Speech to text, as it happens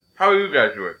How are you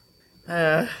guys doing?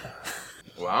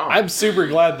 Wow. I'm super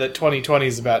glad that 2020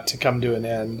 is about to come to an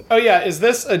end. Oh yeah, is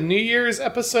this a New Year's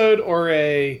episode or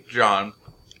a... John,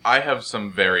 I have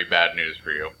some very bad news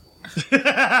for you.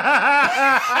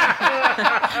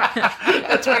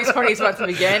 2020 is about to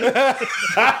begin.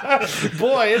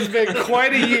 Boy, it's been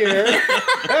quite a year.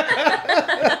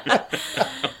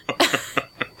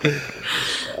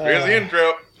 Here's the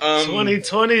intro.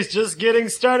 2020's just getting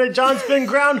started. John's been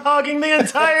groundhogging the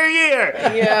entire year.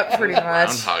 Yeah, pretty much.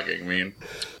 Groundhogging mean.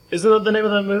 Isn't that the name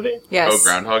of that movie? Yes. Oh,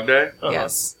 Groundhog Day?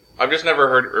 Yes. I've just never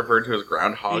heard it referred to as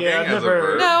groundhogging Yeah, I've as never- a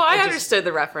verb. No, I understood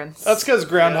the reference. That's because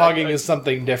groundhogging is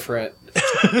something different.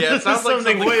 Yeah, it sounds like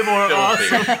Something way more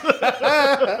filthy.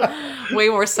 Way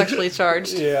more sexually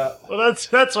charged. Yeah. Well, that's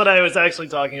what I was actually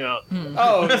talking about.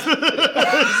 Oh,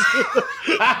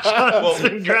 John's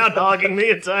been groundhogging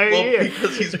the entire Well, year.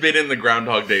 because he's been in the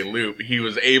Groundhog Day loop, he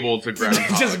was able to groundhog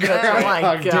just Oh my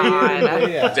groundhog God.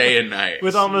 day. Yeah. day and night.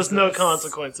 With almost no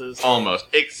consequences. Almost.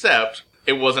 Except,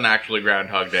 it wasn't actually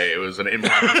Groundhog Day. It was an it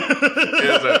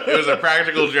was a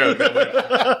practical joke that went,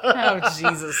 Oh,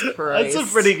 Jesus Christ. That's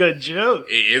a pretty good joke.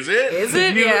 is it? Is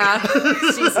it? Yeah.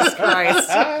 Jesus Christ.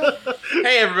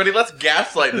 Hey, everybody, let's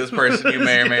gaslight this person you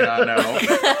may or may not know.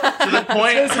 To the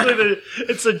point... Basically,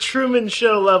 it's a Truman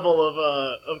Show level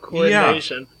of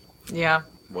coordination. Yeah.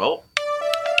 Well...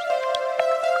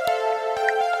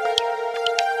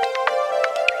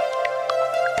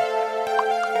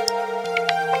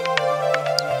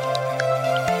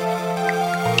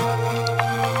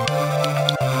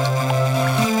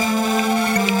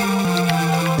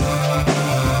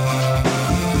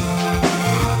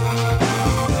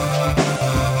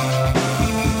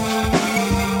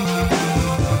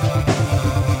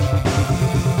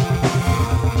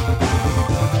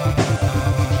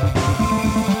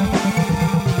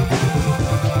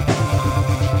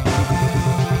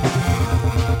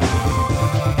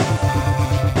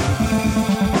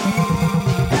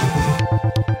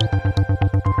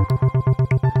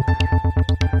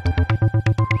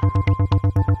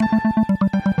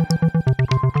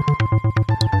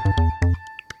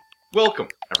 Welcome,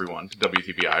 everyone, to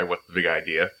WTBI, What's the Big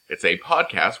Idea? It's a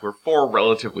podcast where four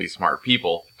relatively smart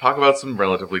people talk about some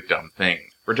relatively dumb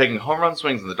things. We're taking home run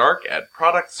swings in the dark at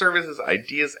products, services,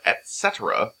 ideas,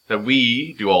 etc. that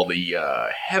we do all the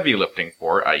heavy lifting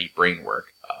for, i.e. brain work.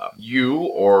 You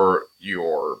or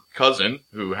your cousin,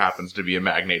 who happens to be a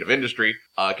magnate of industry,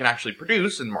 can actually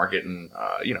produce and market and,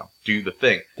 do the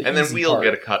thing. And then easy we'll part.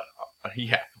 get a cut.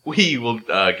 We will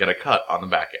get a cut on the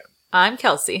back end. I'm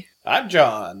Kelsey. I'm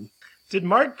John. Did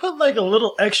Mark put like a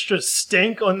little extra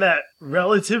stink on that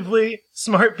relatively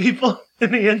smart people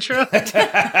in the intro?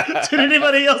 Did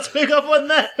anybody else pick up on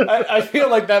that? I feel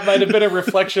like that might have been a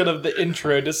reflection of the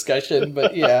intro discussion,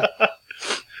 but yeah.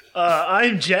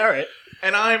 I'm Jarrett.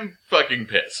 And I'm fucking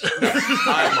pissed. No,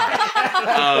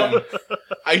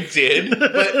 I did,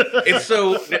 but it's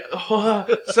so.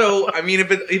 I mean,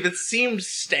 if it seemed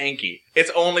stanky,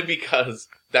 it's only because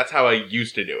that's how I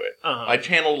used to do it. Uh-huh. I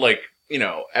channeled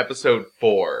episode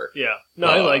 4. Yeah. No,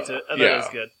 I liked it. I thought it was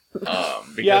good.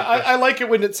 Because Yeah, I like it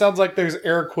when it sounds like there's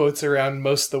air quotes around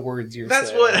most of the words you're that's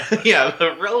saying. what. Yeah,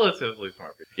 the relatively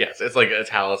smart people. Yes, it's like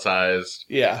italicized.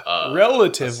 Yeah, it's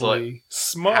relatively like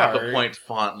smart. half a point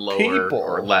font lower people.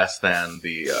 or less than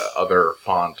the other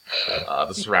font,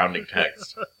 the surrounding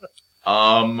text.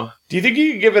 Do you think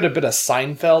you could give it a bit of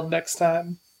Seinfeld next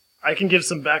time? I can give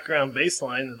some background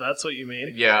baseline if that's what you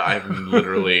mean. Yeah, I've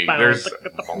literally there's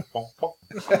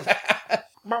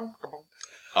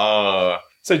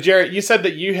So, Jarrett, you said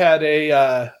that you had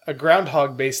a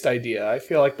groundhog-based idea. I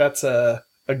feel like that's a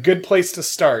good place to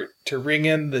start to ring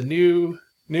in the new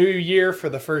year for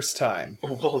the first time.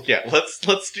 well, yeah. Let's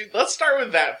start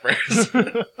with that first.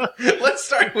 Let's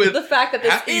start with The fact that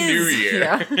this Happy is... New Year.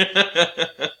 Yeah.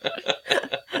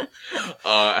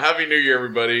 Happy New Year,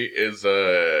 everybody! Is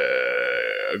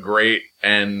a great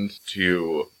end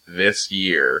to this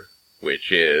year,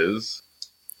 which is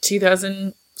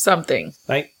 2000-something.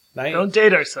 Don't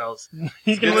date ourselves.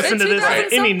 You can Yeah. listen to this Right.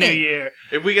 any new year.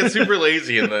 if we get super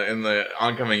lazy in the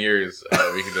oncoming years,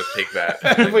 we can just take that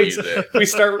and use it. We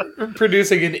start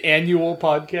producing an annual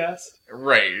podcast.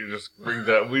 Right, you just bring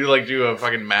we do a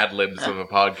fucking Mad Libs of a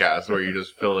podcast where you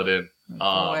just fill it in.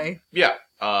 Boy. Yeah.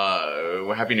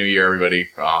 Happy New Year, everybody.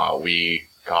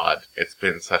 God, it's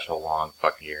been such a long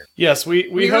fucking year. Yes, we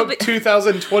We hope will be-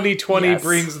 2020 Yes.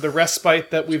 brings the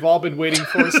respite that we've all been waiting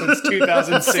for since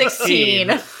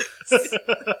 2016. 16.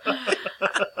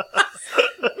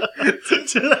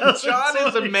 John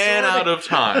is a man out of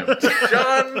time.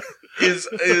 John is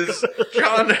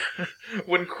John.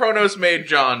 When Kronos made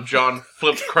John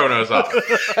flipped Kronos off.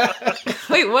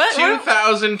 Wait, what?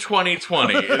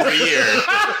 2020 is the year.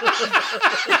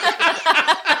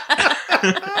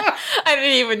 I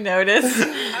didn't even notice. It's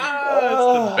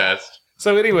the best.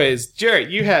 So anyways, Jarrett,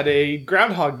 you had a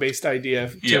groundhog-based idea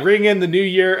to Yeah. ring in the new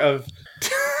year of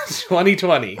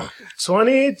 2020.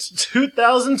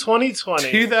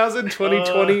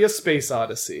 2020, A Space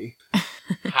Odyssey.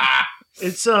 Ha!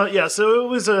 It's so it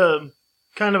was a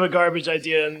kind of a garbage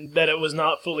idea in that it was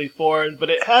not fully formed, but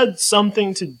it had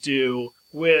something to do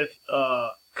with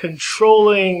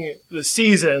controlling the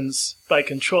seasons by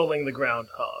controlling the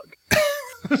groundhog.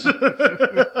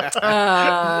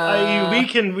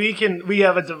 We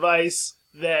have a device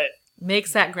that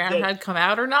Makes that groundhog come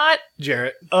out or not?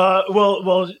 Jarrett.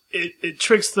 it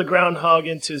tricks the groundhog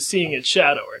into seeing its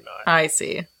shadow or not. I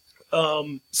see.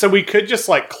 So we could just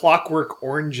like clockwork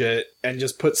orange it and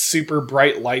just put super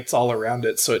bright lights all around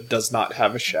it so it does not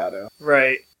have a shadow.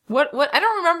 Right. What? I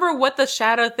don't remember what the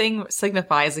shadow thing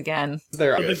signifies again.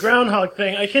 The groundhog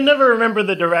thing, I can never remember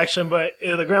the direction, but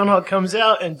the groundhog comes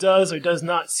out and does or does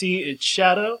not see its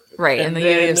shadow. Right, and then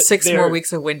you have 6 they're- more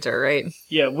weeks of winter, right?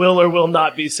 Yeah, will or will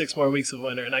not be 6 more weeks of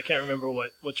winter, and I can't remember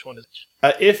which one is.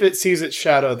 If it sees its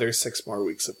shadow, there's 6 more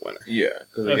weeks of winter. Yeah,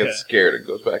 because it Okay. gets scared and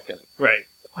goes back in. Right.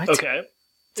 What? Okay.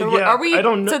 So Yeah, are we? I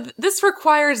don't know. So this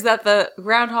requires that the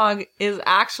groundhog is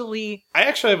actually I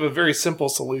actually have a very simple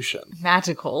solution.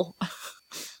 magical.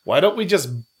 Why don't we just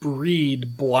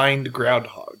breed blind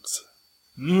groundhogs?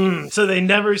 So they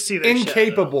never see their shadow.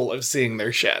 Incapable of seeing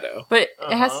their shadow. But it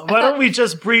has. Why don't we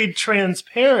just breed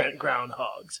transparent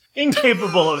groundhogs,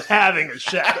 incapable of having a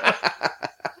shadow?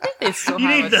 They still You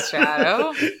have need a the-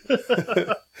 shadow.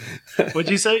 What'd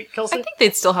you say, I Kelsey? think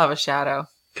they'd still have a shadow.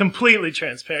 Completely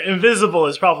transparent. Invisible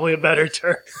is probably a better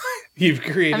term. You've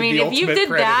created I mean, the if you ultimate did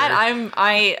predator.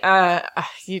 that,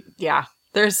 yeah.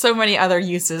 There's so many other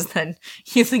uses than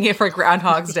using it for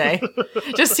Groundhog's Day.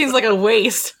 Just seems like a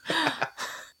waste.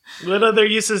 What other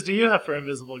uses do you have for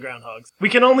invisible groundhogs? We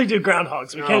can only do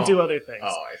groundhogs. We can't Oh. do other things. Oh,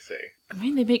 I see. I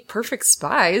mean, they make perfect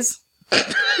spies.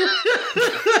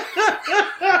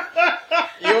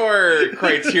 Your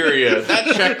criteria, that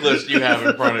checklist you have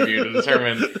in front of you to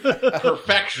determine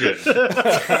perfection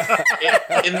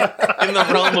in the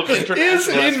realm of international Is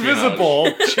espionage.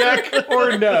 invisible, check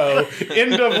or no.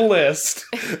 End of list.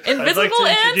 Invisible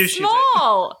and introduce you to-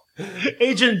 small.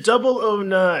 Agent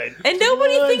 009. And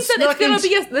nobody thinks that it's snuck going to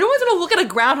in- be no one's going to look at a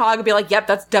groundhog and be like, yep,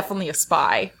 that's definitely a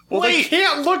spy. Well, they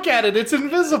can't look at it. It's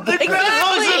invisible.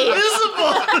 Exactly.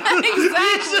 Invisible!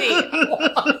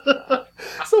 Exactly.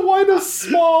 So why does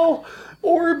small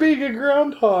or being a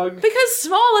groundhog? Because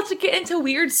small lets you get into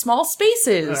weird small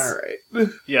spaces. All right.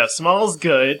 Yeah, small's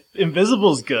good.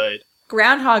 Invisible's good.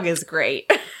 Groundhog is great.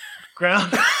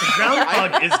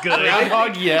 Groundhog is good.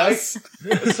 Groundhog, yes.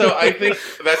 So I think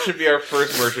that should be our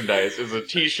first merchandise: is a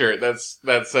T-shirt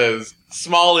that says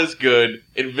 "Small is good,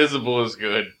 invisible is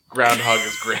good, groundhog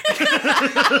is great." And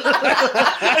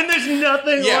there's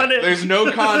nothing Yeah, on it. there's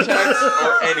no context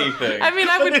or anything. I mean,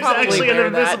 I would There's probably actually an wear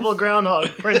that. invisible groundhog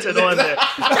printed on there.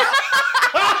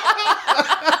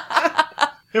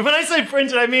 And when I say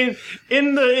printed, I mean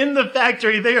in the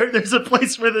factory. There's a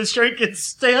place where the shirt gets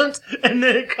stamped, and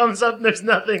then it comes up and there's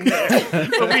nothing there.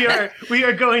 But we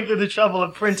are going through the trouble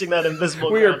of printing that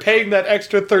invisible. We are groundhog. paying that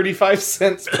extra 35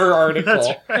 cents per article. That's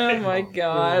right. Oh my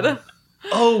god.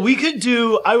 Oh, we could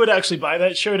do. I would actually buy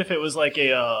that shirt if it was like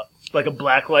a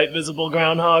blacklight visible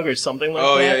groundhog or something like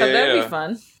Oh, that. yeah, yeah. That would be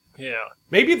fun. Yeah.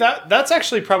 Maybe that's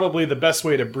actually probably the best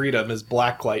way to breed them is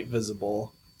blacklight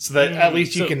visible. So that at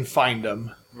least you so- can find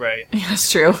them. Right. Yeah,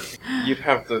 that's true. You'd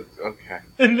have to. Okay.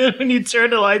 And then when you turn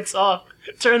the lights off,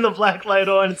 turn the black light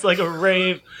on, it's like a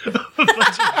rave of a bunch of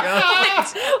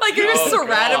groundhogs. Like you're just Oh,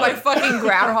 surrounded God. by fucking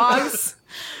groundhogs.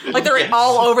 Like they're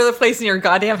all over the place in your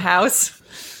goddamn house.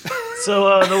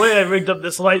 So the way I rigged up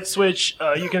this light switch,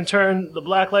 you can turn the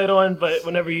black light on, but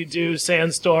whenever you do,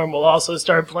 Sandstorm will also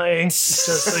start playing,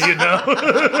 just so you know.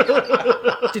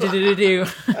 Do-do-do-do-do.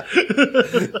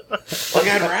 Like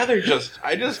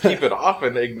I just keep it off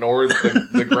and ignore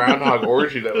the groundhog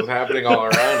orgy that was happening all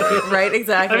around me. Right, I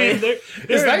exactly. mean, they're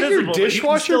Is that your invisible, but you can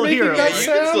dishwasher still making hear 'em, that right? You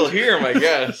can still sound? hear him, I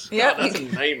guess. Yep. That's a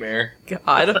nightmare.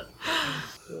 God.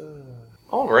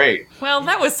 All right. Well,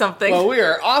 that was something. Well, we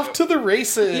are off to the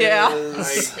races. Yeah.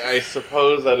 I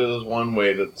suppose that is one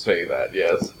way to say that.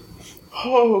 Yes.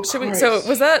 Oh, Should we, Christ. so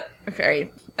was that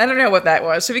okay? I don't know what that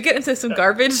was. Should we get into some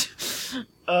garbage?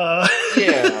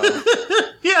 Yeah.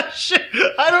 Yeah, shit.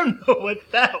 I don't know what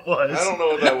that was. I don't know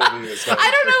what that would be.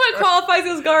 I don't know what qualifies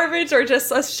as garbage or just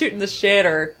us shooting the shit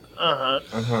or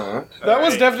That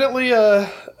was definitely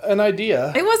an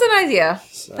idea. It was an idea.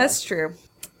 So. That's true.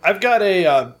 I've got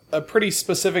a pretty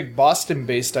specific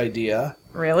Boston-based idea,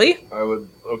 Really? I would.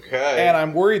 Okay. and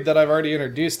I'm worried that I've already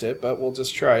introduced it, but we'll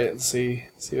just try it and see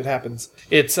what happens.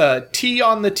 It's tea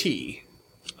on the tee.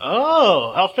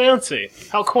 Oh, how fancy.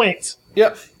 How quaint.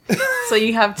 Yep. So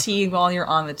you have tea while you're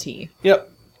on the tea. Yep.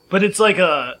 But it's like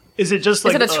is it just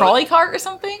like Is it a trolley cart or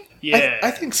something? Yeah. I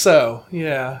think so.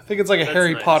 Yeah. I think it's like a That's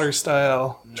Harry nice. Potter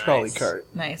style trolley Nice. cart.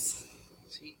 Nice.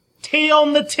 Tea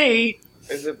on the tea.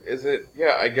 Is it?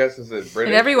 Yeah, I guess is it British?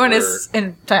 And everyone or- is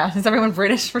everyone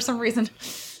British for some reason?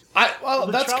 Well,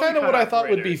 The that's trolley kind of what cart I thought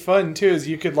would be operator. fun too. Is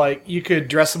you could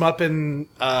dress them up in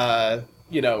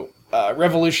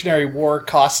Revolutionary War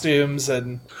costumes,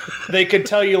 and they could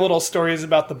tell you little stories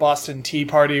about the Boston Tea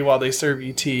Party while they serve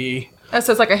you tea. So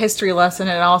it's like a history lesson,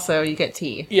 and also you get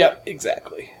tea. Yep,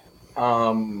 exactly.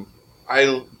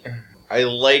 I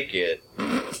like it.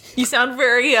 You sound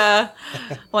very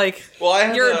like Well, I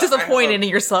have you're a- disappointed in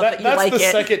yourself that you That's like the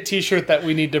it. second T-shirt that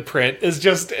we need to print. Is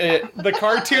just the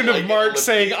cartoon I like of it. Mark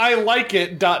saying "I like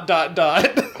it." ...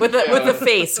 With the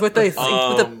face, with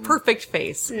the perfect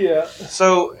face. Yeah.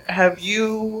 So, have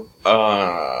you,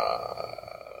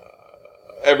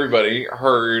 everybody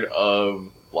heard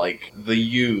of, like, the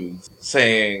youths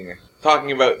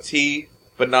talking about tea,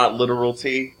 but not literal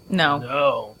tea? No,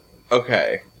 No.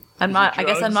 Okay. I'm not. I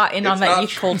guess I'm drugs? not in on It's that not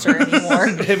youth culture anymore.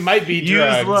 It might be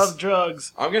Youths drugs. love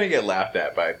drugs. I'm gonna get laughed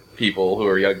at by people who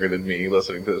are younger than me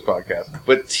listening to this podcast.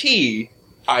 But tea,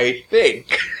 I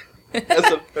think, as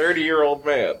a 30-year-old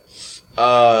man,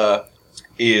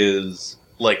 is,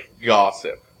 like,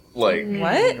 gossip. Like,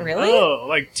 What? Really? Oh,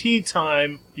 like tea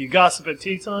time. You gossip at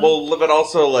tea time? well, but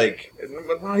also, like,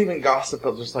 not even gossip,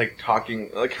 but just, like, talking,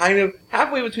 like, kind of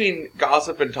halfway between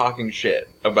gossip and talking shit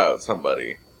about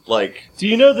somebody. Like, do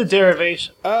you know the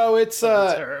derivation Oh, it's of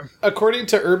the term? according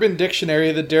to Urban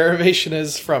Dictionary, the derivation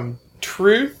is from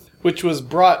truth, which was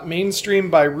brought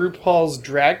mainstream by RuPaul's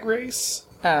Drag Race.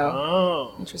 Oh,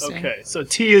 Oh, Interesting. Okay, so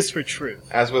T is for truth.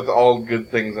 as with all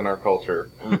good things in our culture,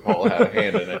 RuPaul had a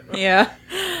hand in it. yeah.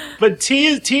 But T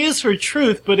is for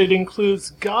truth, but it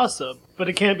includes gossip. But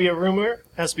it can't be a rumor. It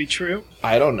has to be true.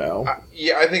 I don't know.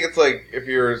 Yeah, I think it's like, if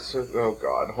you're, oh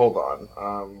god, hold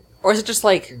on. Or is it just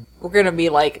like we're gonna be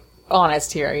like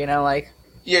honest here? You know, like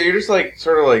Yeah, you're just like,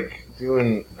 sort of like,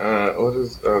 doing, what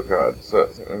is, oh god,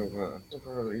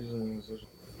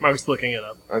 Mark's looking it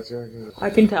up. I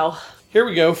can tell. Here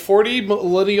we go. 40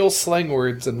 millennial slang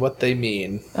words and what they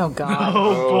mean. Oh God.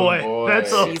 Oh, boy. boy.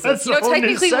 That's a Jesus. that's You a know, whole new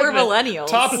technically we're segment. millennials.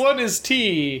 Top one is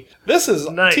tea. This is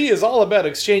Nice. tea is all about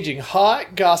exchanging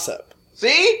hot gossip.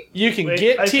 See? You can Wait,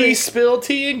 get I tea, think- spill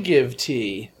tea, and give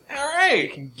tea.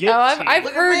 Alright. Get Oh, tea. I've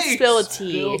Look at heard me. spill a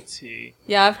Spill tea. tea.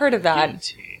 Yeah, I've heard of Give that.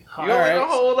 tea. You don't Alright. know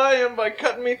how old I am by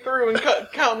cutting me through and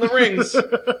counting the rings.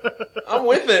 I'm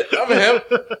with it. I'm hip.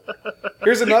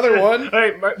 Here's another one. All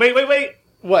right, Mark, wait.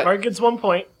 What? Mark gets 1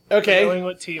 point. Okay. Knowing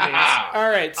what tea means. Ah, All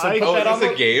right. So I- put Oh, that is on this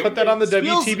the a game? put that on the It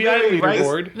feels WTBI very right.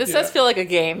 leaderboard. This Yeah. does feel like a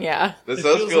game, yeah. this It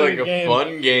does feels feel like like a a game.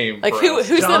 fun game. Like for who us.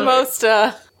 who's the John- most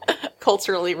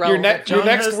culturally Your, relevant? your John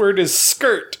next has- word is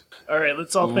skirt. All right,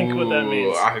 let's all think what that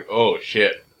means. Oh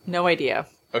shit. No idea.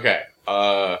 Okay.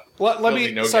 Let Kelsey,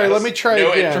 me no sorry. guess. Let me try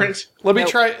No again. entrant? Let me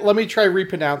Nope. try. Let me try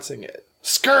repronouncing it.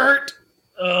 Skirt.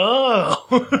 Oh.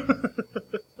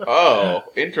 Oh,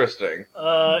 interesting. Is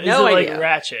No it like idea.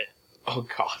 ratchet? Oh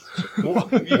god.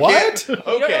 What? know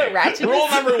Okay. what ratchet Rule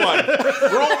is? number one.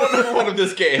 Rule number one of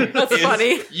this game. That's is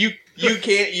funny. You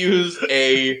can't use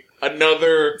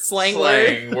another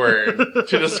Slang word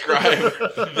to describe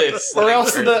this. Or slang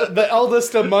else word. the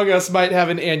eldest among us might have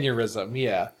an aneurysm.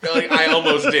 Yeah. Like, I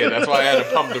almost did. That's why I had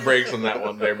to pump the brakes on that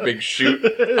one there. Big shoot.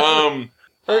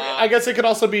 Or I guess it could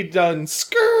also be done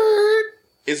skirt.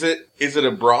 Is it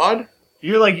abroad?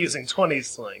 You're like using 20s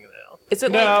slang now. Is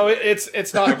it No, like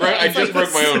it's not. I just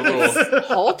broke my own rule.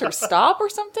 halt or stop or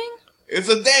something? It's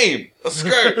a name. A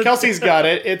skirt. Kelsey's got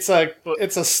it. It's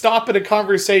a stop in a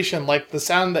conversation, like the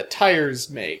sound that tires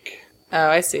make. Oh,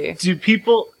 I see. Do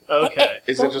people... Okay.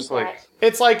 Is it just like...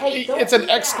 It's like it's an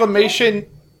exclamation.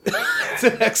 It's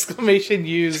an exclamation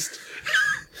used.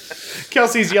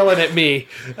 Kelsey's yelling at me.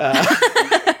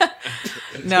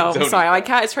 No, Don't- sorry, my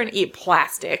cat is trying to eat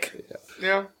plastic.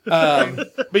 Yeah.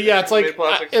 But yeah, it's like Made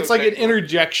plastic it's so like an thankful.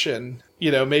 interjection.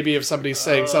 You know, maybe if somebody's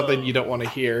saying something you don't want to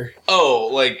hear. Oh,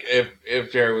 like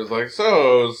if Jerry was like,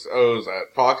 so O's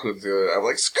at Foxwoods the other day, I'm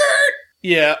like, skirt!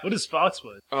 Yeah. What is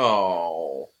Foxwood?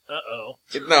 Oh. Uh-oh.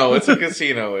 No, it's a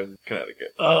casino in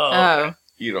Connecticut. Oh. Oh,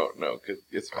 You don't know, because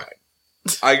it's fine.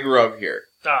 I grew up here.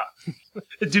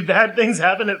 Do bad things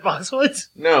happen at Foxwoods?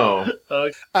 No.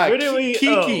 Where do we...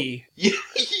 Kiki. You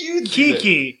did it.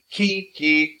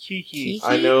 Kiki. Kiki.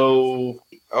 I know.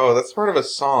 Oh, that's part of a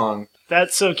song.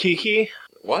 That's so Kiki?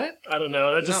 What? I don't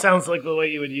know. That just sounds like the way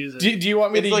you would use it. Do you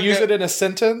want me It's to like use it in a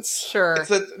sentence? Sure.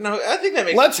 No, I think that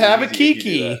makes Let's it too have a easy if you do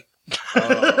Kiki.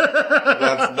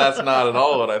 that. That's not at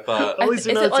all what I thought. At least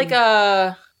you Is know it it's like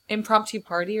a impromptu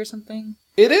party or something?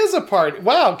 It is a party.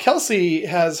 Wow, Kelsey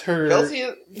has her Kelsey,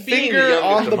 being finger youngest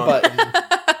on the among- button.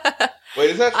 Wait,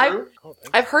 is that true?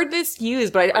 I've heard this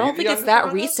used, but I you don't the think it's youngest that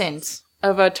among us? recent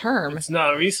of a term. It's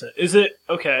not recent. Is it?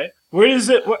 Okay. Where does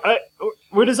it...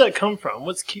 Where does that come from?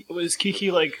 What is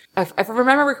Kiki like? If I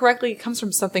remember correctly, it comes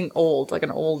from something old, like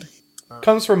an old...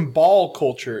 Comes from ball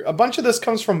culture. A bunch of this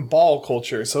comes from ball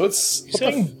culture, so it's You're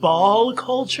saying ball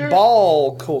culture?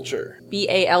 ball culture.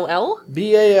 BALL?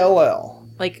 BALL.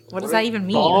 Like, what does that even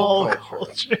mean? Ball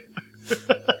Culture. culture.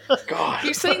 God.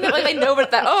 You're saying that like I know,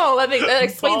 but that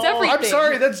explains Ball. everything. I'm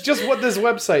sorry, that's just what this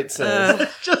website says.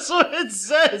 Just what it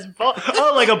says. Ball.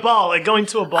 Oh, like a ball. Like going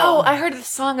to a Oh, ball. I heard the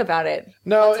song about it.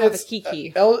 No, Let's have it's a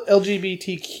Kiki.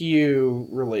 LGBTQ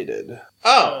related.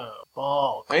 Oh.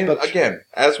 Ball. I mean, But- again,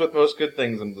 as with most good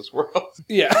things in this world.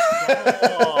 Yeah.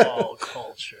 Ball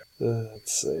culture.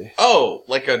 Let's see. Oh,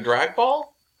 like a drag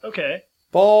ball? Okay.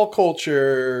 Ball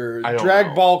culture. I don't Drag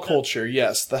know. ball culture,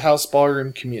 yes. The house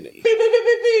ballroom community.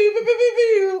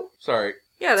 Sorry.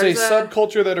 Yeah, It's there's a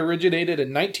subculture that originated in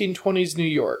 1920s New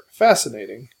York.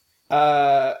 Fascinating.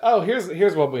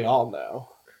 Here's what we all know.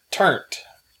 Turnt.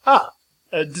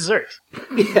 Dessert.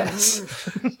 Yes.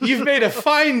 You've made a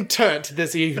fine turnt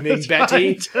this evening,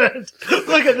 Betty.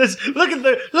 Look at this. Look at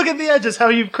the edges. How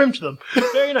you've crimped them.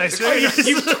 Very nice. Very nice.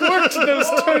 You've twerked those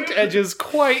turnt edges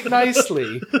quite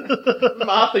nicely.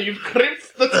 Martha, you've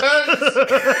crimped the turns.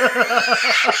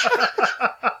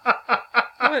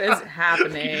 What is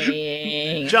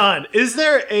happening? John, is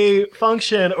there a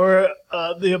function or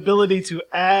the ability to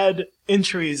add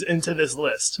entries into this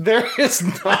list? There is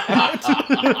not.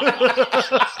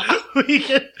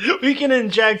 we can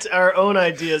inject our own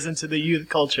ideas into the youth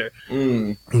culture.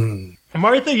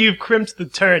 Martha, you've crimped the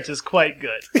turnt is quite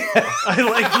good. I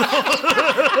like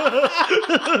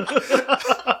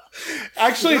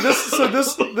Actually, this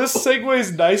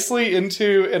segues nicely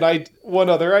into one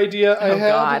other idea I Oh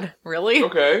had, God, really?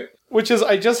 Okay. which is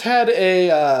I just had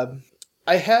a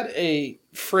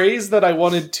phrase that I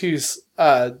wanted to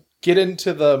get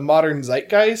into the modern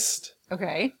zeitgeist.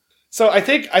 Okay. So I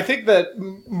think that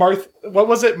what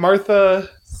was it, Martha?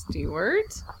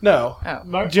 Stewart? No,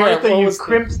 Oh. Jared, Martha, what you've was the-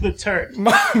 crimped the turnt.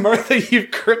 Martha,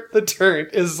 you've crimped the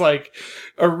turnt is like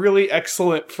a really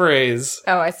excellent phrase.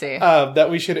 Oh, I see. That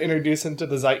we should introduce into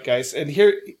the zeitgeist. And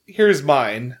here's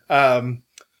mine.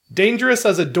 Dangerous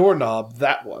as a doorknob,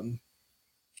 that one.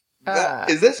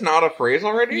 Is this not a phrase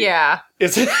already? Yeah.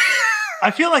 Is it?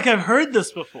 I feel like I've heard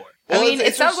this before. I mean, it's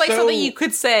it sounds just like so- something you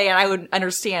could say, and I would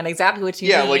understand exactly what you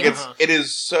Yeah, mean. like it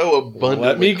is so abundantly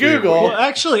Let me clear Google. what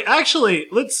Well, actually,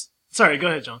 let's... Sorry, go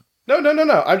ahead, John. No.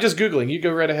 I'm just Googling. You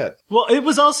go right ahead. Well, it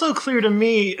was also clear to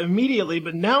me immediately,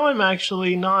 but now I'm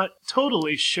actually not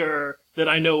totally sure that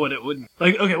I know what it would mean.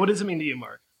 Like, okay, what does it mean to you,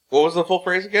 Mark? What was the full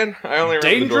phrase again? I only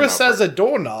remember Dangerous the doorknob as a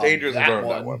doorknob. Dangerous as that a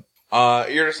doorknob, that one.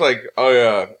 You're just like, oh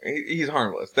yeah, he's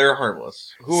harmless. They're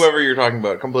harmless. Whoever you're talking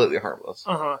about, completely harmless.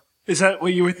 Uh-huh. Is that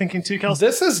what you were thinking too, Kelsey?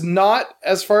 This is not,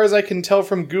 as far as I can tell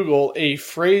from Google, a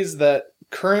phrase that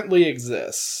currently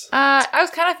exists. I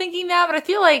was kind of thinking that, but I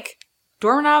feel like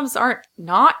doorknobs aren't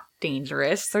not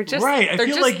dangerous. They're just Right, I they're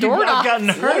feel just like I've doorknobs. gotten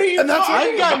hurt. And that's what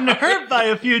I've gotten hurt by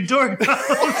a few doorknobs.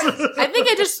 I think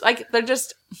they're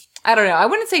just I don't know. I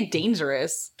wouldn't say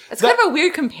dangerous. It's kind of a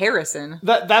weird comparison.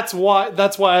 That's why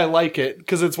I like it,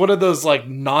 because it's one of those like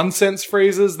nonsense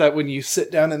phrases that when you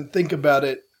sit down and think about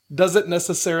it, doesn't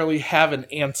necessarily have an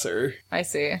answer. I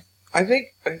see. I think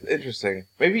interesting.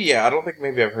 Maybe I don't think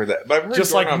maybe I've heard that, but I've heard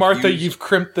Just like doorknob Martha, used- you've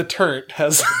crimped the turnt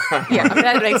has. Yeah,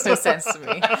 that makes no sense to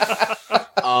me.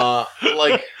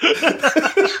 like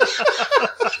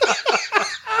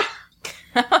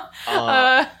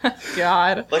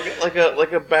God.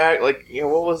 like a bag, like, you know,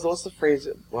 what's the phrase?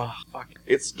 Well, fuck,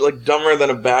 it's like dumber than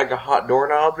a bag of hot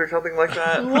doorknobs or something like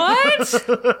that. What?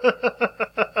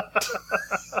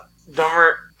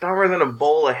 Dumber than a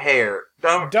bowl of hair.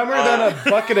 Dumber than a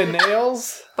bucket of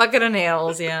nails. Bucket of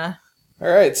nails, yeah. All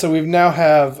right, so we now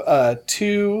have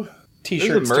 2 This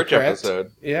t-shirts is a merch to print.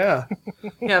 episode. Yeah,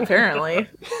 Yeah, apparently.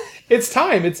 it's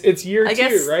time. It's year I 2,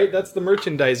 guess- right? That's the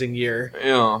merchandising year,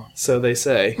 Yeah. so they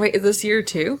say, Wait, is this year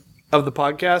 2? of the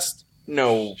podcast.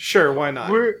 No. Sure, why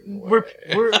not? we're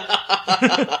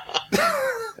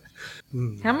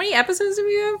How many episodes do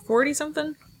we have? 40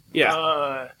 something?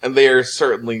 Yeah, And they are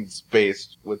certainly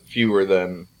spaced with fewer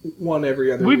than. one every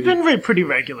other We've week. been pretty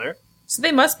regular. So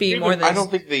they must be more than I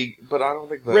don't think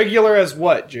that. Regular as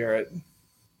what, Jarrett?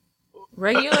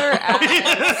 regular as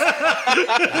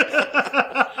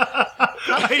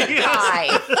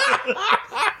pie.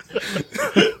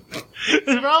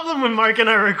 The problem when Mark and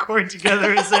I record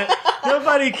together is that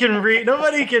nobody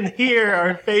can hear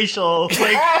our facial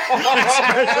expressions.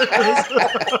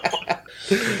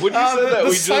 When you said that,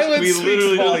 the silence we speaks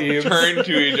literally volumes. just turned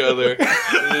to each other.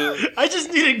 I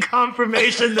just needed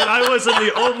confirmation that I wasn't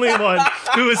the only one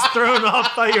who was thrown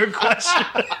off by your question.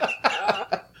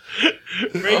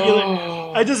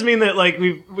 Regular. I just mean that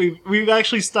we've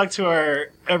actually stuck to our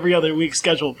every other week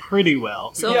schedule pretty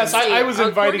well. So Yes, let's see. I was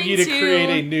inviting you to According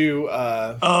create a new.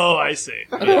 Oh, I see.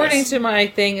 According to my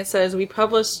thing, it says we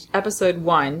published episode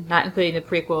 1, not including the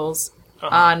prequels,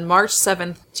 on March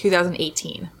 7th,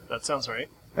 2018. That sounds right.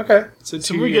 Okay, so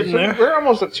So 2 we're years. getting there. We're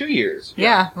almost at 2 years.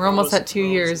 Yeah, we're almost almost- at 2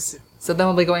 years. So then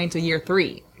we'll be going to year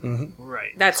 3.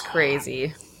 Right. That's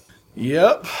crazy.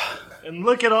 Yep. And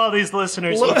look at all these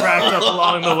listeners who cracked up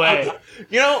along the way.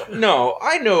 No,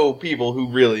 I know people who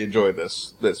really enjoy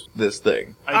this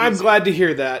thing. I'm glad to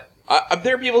hear that.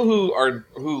 There are people who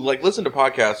listen to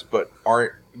podcasts but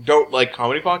don't like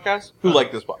comedy podcasts who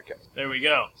like this podcast. There we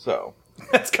go. So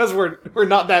That's because we're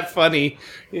not that funny.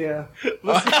 Yeah.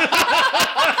 That's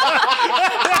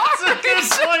a good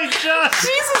point, Josh.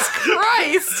 Jesus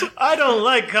Christ! I don't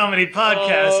like comedy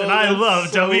podcasts, and I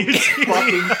love WTV.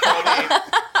 fucking funny.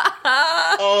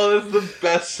 Oh, this is the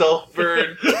best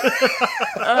self-burn.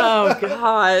 Oh,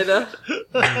 God.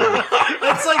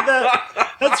 That's like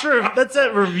that. That's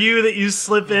that review that you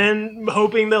slip in,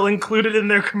 hoping they'll include it in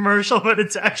their commercial, but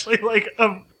it's actually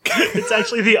it's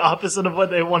actually the opposite of what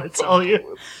they want to tell you.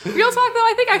 Real talk, though,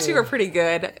 I think actually we're pretty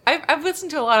good. I've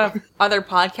listened to a lot of other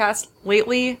podcasts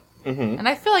lately, and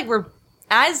I feel like we're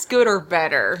as good or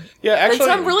better Yeah, than actually,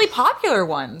 some really popular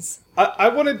ones. I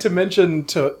wanted to mention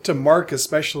to Mark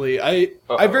especially. I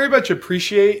very much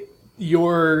appreciate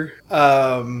your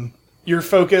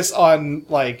focus on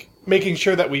making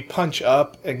sure that we punch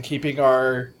up and keeping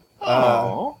our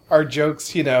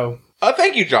jokes,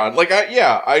 Thank you, John.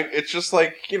 It's just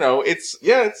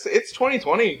it's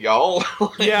 2020, y'all.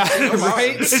 Yeah,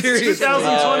 right. It's Seriously.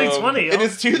 2020. It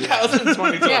is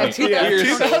 2020. Yeah, You're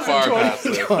so far past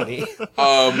it.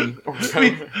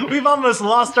 2020. We've almost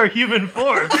lost our human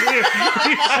form.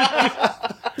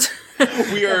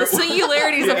 We are The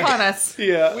singularity's upon us.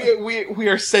 Yeah. we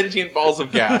are sentient balls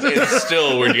of gas, and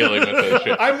still we're dealing with this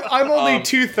shit. I'm only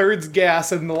 2/3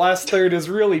 gas, and the last third is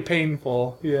really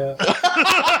painful. Yeah.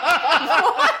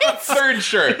 Third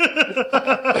shirt.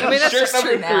 I mean, that's Shirt just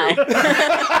true now. number 3.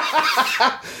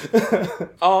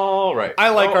 All right. I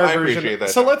like our I version. appreciate that.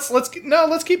 So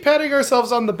let's keep patting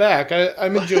ourselves on the back.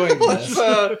 I'm enjoying this.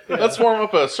 Let's warm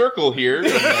up a circle here.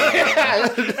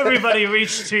 Everybody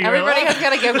reach to your Everybody left. has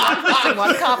got to give one person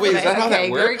one compliment. Wait, is that how okay,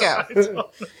 that here we go.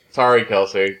 Sorry,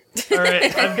 Kelsey. All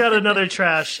right, I've got another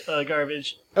trash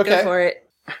garbage. Go Okay. for it.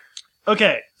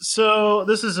 Okay, so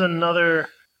this is another.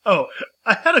 Oh,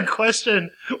 I had a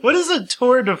question. What is a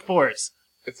tour de force?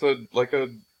 It's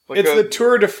the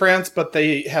Tour de France, but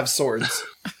they have swords.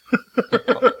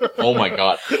 oh my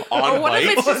god on what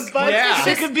if bikes. it's just- Yeah.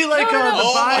 It could be like No, no, no. the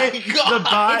Oh bi. my God. The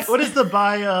bi. What is the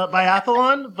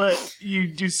biathlon? But you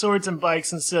do swords and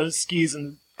bikes instead of skis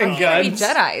and And Be guns.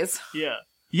 Jedi's.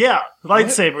 yeah,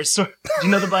 lightsabers. So, do you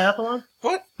know the biathlon?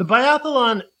 What The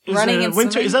biathlon is Running a and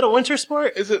winter. swimming? Is that a winter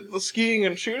sport? is it? The skiing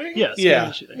and shooting? Yes.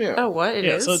 Yeah. Yeah. Oh, what? It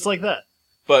Yeah. is? So it's like that.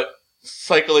 But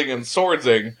cycling and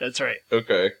swordsing. That's right.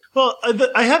 Okay. Well,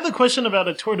 I have the question about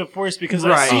a tour de force because I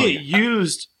Right. see it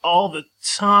used all the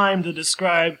time to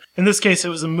describe. In this case, it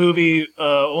was a movie,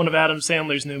 one of Adam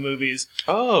Sandler's new movies,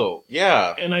 Oh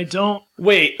yeah. and I don't.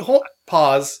 Wait,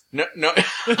 pause. No.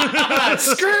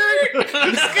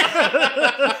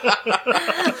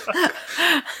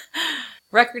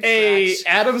 Record A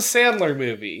scratch. Adam Sandler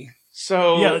movie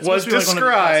So Yeah, that's was supposed to be like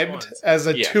one of the best described ones. as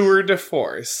a Yes. tour de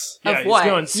force Yeah, Of he's what?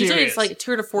 going Usually serious. it's like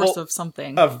tour de force Well, of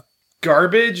something. of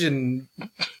garbage and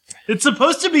It's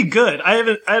supposed to be good. I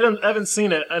haven't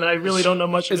seen it, and I really don't know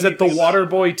much. Of is it the anything about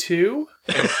Waterboy 2?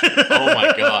 oh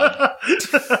my god.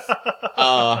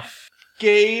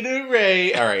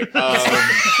 Gatorade. All right.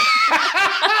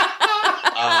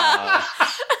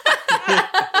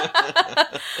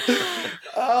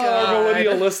 Our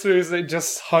millennial listeners, they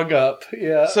just hung up.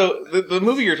 Yeah. So the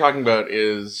movie you're talking about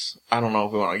is, I don't know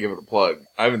if we want to give it a plug.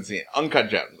 I haven't seen it. Uncut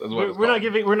Gems. Is what it's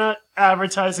We're not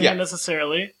advertising Yeah. it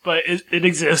necessarily, but it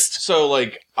exists. So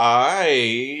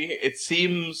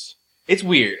it It's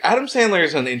weird. Adam Sandler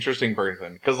is an interesting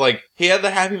person, because, like, he had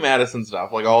the Happy Madison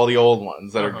stuff, like all the old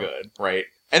ones that are good, right?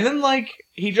 And then, like,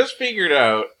 he just figured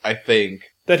out, I think,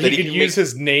 That he could can use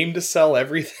his name to sell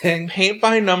everything.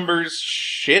 paint-by-numbers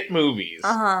shit movies.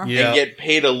 Uh-huh. Yeah. And get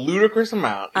paid a ludicrous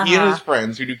amount. He and his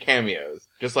friends who do cameos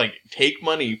just, like, take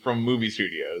money from movie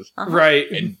studios.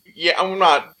 Right. And, yeah, I'm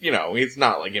not, it's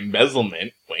not, like,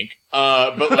 embezzlement, wink.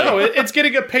 But, like... No, it's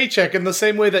getting a paycheck in the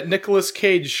same way that Nicolas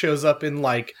Cage shows up in,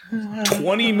 like,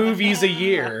 20 movies a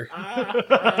year.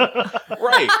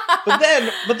 Right.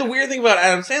 But the weird thing about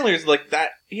Adam Sandler is, like,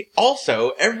 that he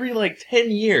also, every, like,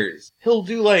 10 years, he'll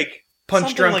do, like, Punch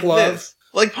something Drunk like Love. this.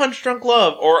 Like Punch Drunk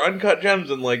Love or Uncut Gems,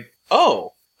 and, like,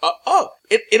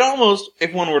 it almost,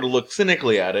 if one were to look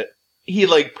cynically at it, he,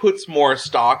 like, puts more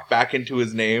stock back into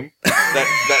his name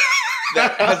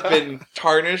that has been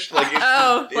tarnished. Like,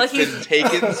 it's been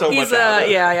taken so much out of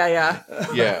it. Yeah.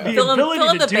 Yeah. The Fill ability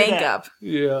in to the do bank that- up.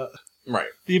 Yeah. Right.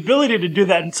 The ability to do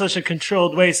that in such a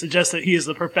controlled way suggests that he is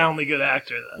a profoundly good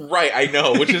actor, then. Right, I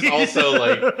know, which is also,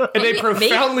 like... And a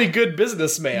profoundly good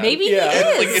businessman. Maybe he yeah.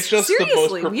 is. Like, it's just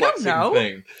Seriously, the most we don't perplexing know.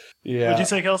 thing. Yeah. Would you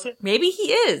say, Kelsey? Maybe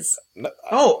he is.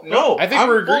 Oh, no. I think I'm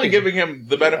we're fully agreeing. giving him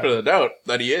the benefit of the doubt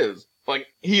that he is. Like,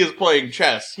 he is playing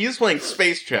chess. He is playing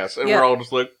space chess, and Yeah. we're all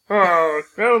just like, oh,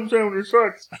 Adam Sandler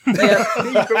sucks. He's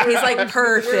like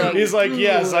perfect. He's like,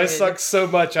 yes, I Good. suck so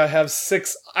much I have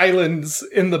 6 islands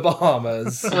in the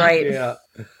Bahamas. Right. Yeah.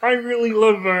 I really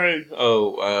love my...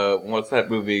 Oh, what's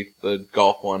that movie? The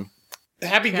golf one.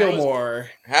 Happy Okay. Gilmore.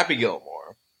 Happy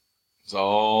Gilmore. It's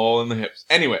all in the hips.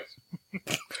 Anyways.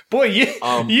 Boy, you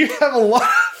have a lot of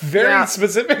very Yeah.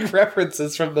 specific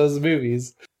references from those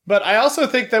movies. But I also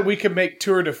think that we could make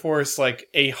Tour de Force like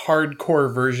a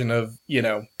hardcore version of,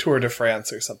 Tour de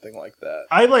France or something like that.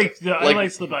 I liked the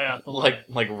biathlon.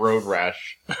 Like Road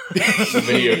Rash. The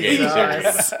video game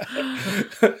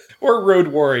series. Or Road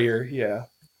Warrior, yeah.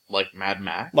 Like Mad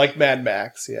Max. Like Mad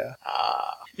Max, yeah.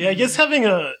 Yeah, I guess having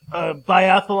a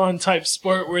biathlon type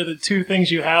sport where the two things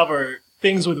you have are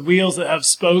things with wheels that have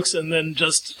spokes and then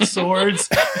just swords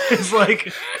is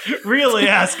like really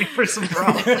asking for some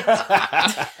problems.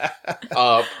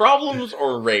 Problems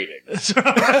or ratings?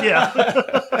 Yeah.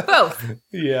 Both.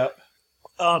 Yeah.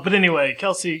 But anyway,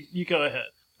 Kelsey, you go ahead.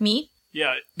 Me?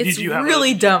 Yeah. It's did you have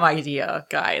really dumb idea,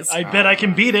 guys. I bet I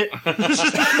can beat it.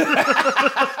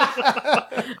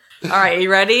 All right,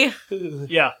 you ready?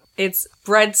 Yeah. It's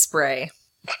bread spray.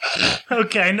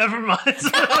 Okay, never mind.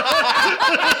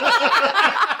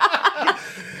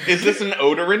 Is this an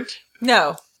odorant?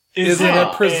 No. Is it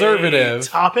a preservative?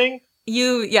 Topping?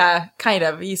 Kind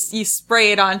of. You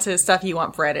spray it onto stuff you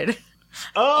want breaded.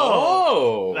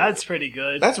 Oh. That's pretty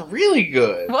good. That's really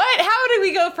good. What? How did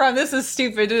we go from this is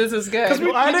stupid to this is good?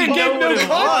 I didn't gave know no what it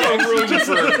was.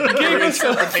 context. Gave us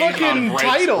a fucking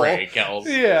title.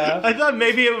 Yeah. I thought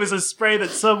maybe it was a spray that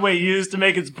Subway used to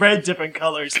make its bread different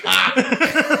colors.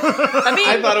 I mean,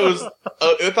 I thought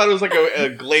it was like a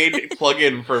Glade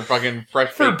plug-in for fucking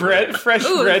fresh For baked bread, fresh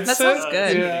Ooh, bread that scent? sounds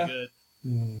good. Yeah. Good.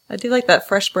 I do like that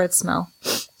fresh bread smell.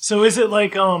 So is it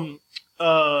like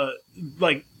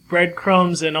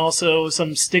breadcrumbs and also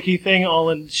some sticky thing all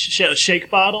in a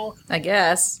shake bottle? I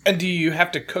guess. And do you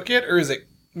have to cook it, or is it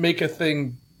make a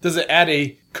thing? Does it add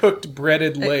a cooked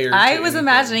breaded layer? I to was anything?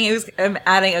 imagining it was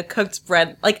adding a cooked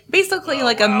bread, like basically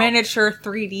a miniature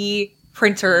 3D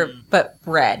printer, but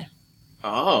bread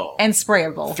Oh. and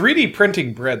sprayable. 3D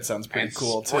printing bread sounds pretty And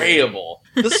cool too. sprayable.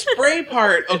 The spray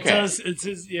part, okay.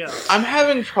 Yeah. I'm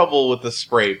having trouble with the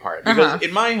spray part because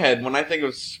in my head, when I think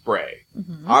of spray,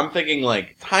 I'm thinking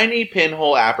like tiny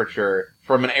pinhole aperture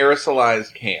from an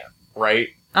aerosolized can, right?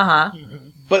 Uh-huh.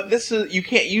 But you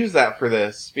can't use that for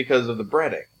this because of the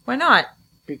breading. Why not?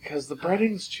 Because the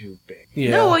breading's too big.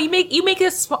 Yeah. No, you make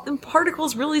the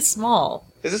particles really small.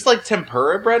 Is this like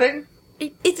tempura breading?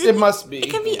 It must be. It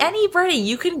can be any breading.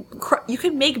 You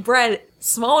can make bread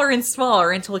smaller and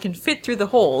smaller until it can fit through the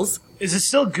holes. Is it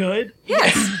still good?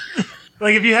 Yes.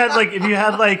 Like if you had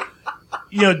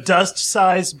dust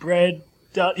sized bread,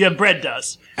 bread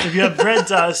dust. If you have bread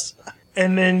dust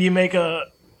and then you make a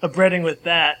breading with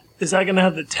that, is that going to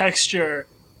have the texture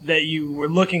that you were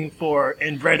looking for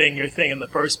in breading your thing in the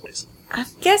first place? I'm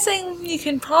guessing you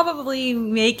can probably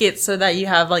make it so that you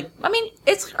have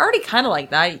it's already kind of like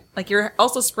that. Like you're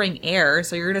also spraying air,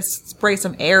 so you're going to spray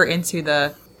some air into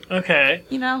the, Okay.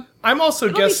 I'm also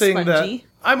It'll be guessing that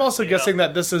spongy. guessing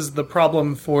that this is the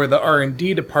problem for the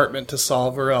R&D department to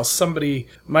solve, or else somebody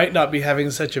might not be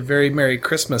having such a very Merry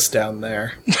Christmas down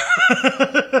there.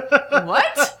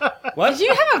 what? What? Did you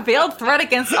have a veiled threat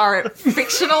against our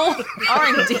fictional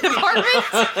R&D department?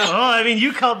 Oh, I mean,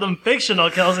 you called them fictional,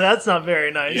 Kelsey. That's not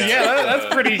very nice. Yeah,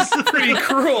 that's pretty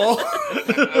cruel.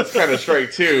 That's kind of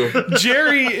straight too.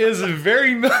 Jerry is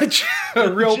very much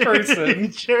a real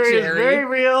person. Jerry is very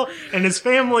real, and his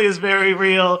family is very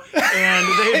real, and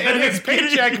they've And been his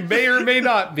paycheck may or may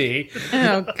not be.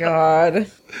 Oh, God.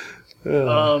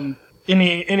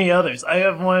 Any others? I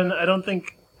have one.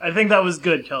 I think that was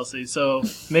good, Kelsey. So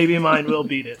maybe mine will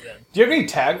beat it then. Do you have any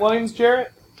taglines,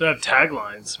 Jarrett? Do I have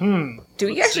taglines? Do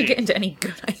we actually get into any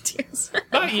good ideas?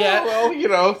 Not yet. Well, you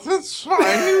know, that's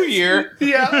fine. New year.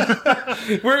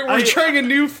 Yeah. We're trying a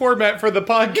new format for the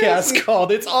podcast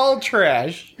called It's All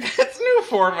Trash. It's new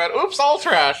format. Oops, all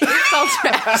trash. It's all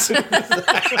trash.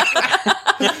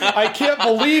 I can't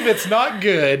believe it's not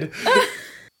good.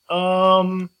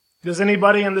 Does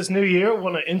anybody in this new year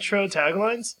want to intro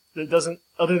taglines that doesn't,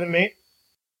 other than me?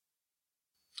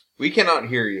 We cannot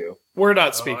hear you. We're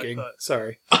not speaking. thought-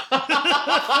 Sorry.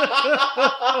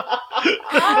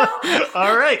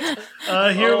 All right,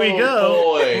 here we Oh, go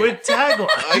boy. with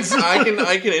taglines.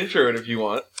 I can intro it if you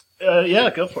want. Yeah,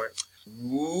 go for it.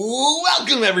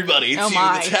 Welcome everybody Oh to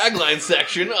my. the tagline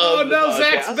section of Oh the no, podcast.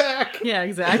 Zach's back. Yeah,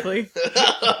 exactly.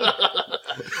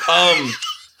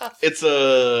 It's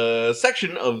a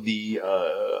section of the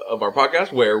of our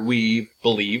podcast where we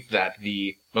believe that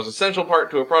the most essential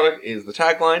part to a product is the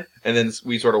tagline, and then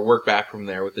we sort of work back from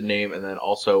there with the name, and then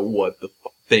also what the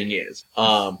thing is.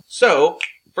 So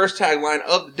first tagline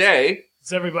of the day.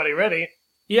 Is everybody ready?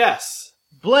 Yes.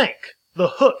 Blank. The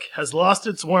hook has lost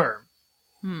its worm.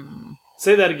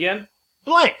 Say that again.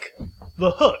 Blank.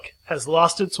 The hook has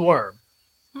lost its worm.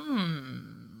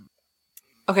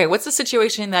 Okay, what's the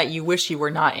situation that you wish you were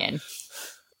not in?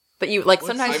 That you, like,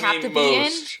 sometimes have to be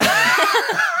in?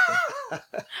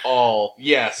 All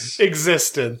yes.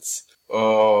 Existence.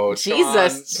 Oh,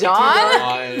 Jesus, John.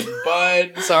 John? Come on,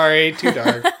 bud. Sorry, too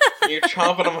dark. You're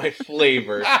chomping on my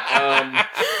flavor.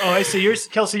 Oh, I see.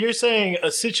 Kelsey, you're saying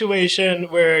a situation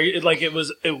where it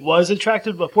was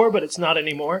attractive before, but it's not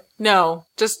anymore. No,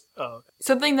 just Oh,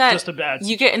 something that Just a bad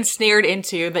you get ensnared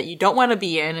into that you don't want to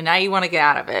be in, and now you want to get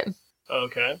out of it.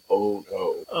 okay. Oh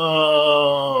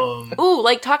no. Ooh,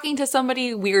 like talking to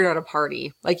somebody weird at a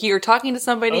party. Like you're talking to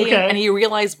somebody Okay. and you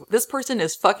realize this person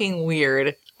is fucking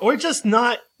weird. Or just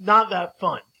not that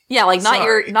fun. Yeah, like not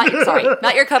Sorry.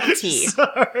 not your cup of tea.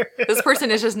 Sorry. This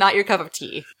person is just not your cup of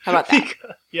tea. How about that?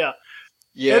 Yeah.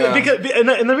 Yeah.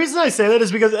 And the reason I say that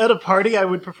is because at a party, I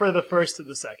would prefer the first to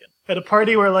the second. At a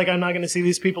party where, like, I'm not going to see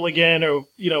these people again or,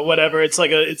 whatever, it's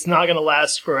like it's not going to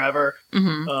last forever.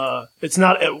 Mm-hmm. It's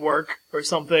not at work or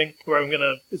something where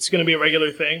it's going to be a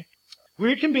regular thing.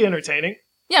 Weird can be entertaining.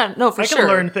 Yeah, no, for I sure. can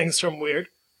learn things from weird.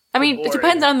 I mean, it boring.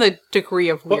 depends on the degree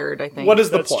of weird, I think. What is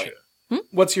the That's point? true.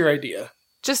 What's your idea?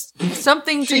 Just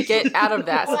something to get out of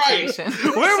that Right. situation.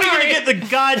 Where are we going to get the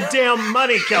goddamn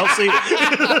money, Kelsey?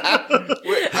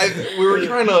 We were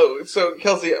trying to. So,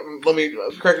 Kelsey, let me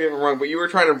correct me if I'm wrong, but you were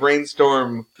trying to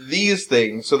brainstorm these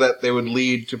things so that they would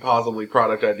lead to possibly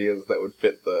product ideas that would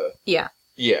fit the. Yeah.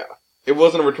 Yeah. It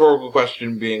wasn't a rhetorical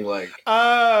question being like,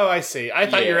 Oh, I see. I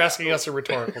thought you were Yeah. asking us a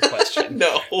rhetorical question.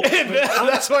 no.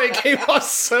 That's why it came off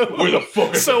so Where the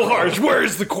fuck is so the harsh.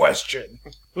 Where's the question?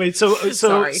 Wait, so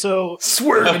Sorry.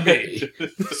 Swear to me.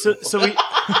 so we.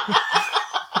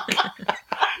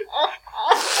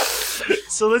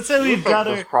 So let's say we've got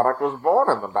our. product was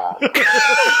born in the back.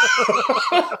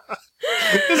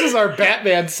 This is our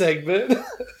Batman segment.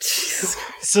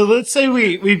 So let's say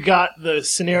we've got the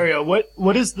scenario.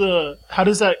 What is the? How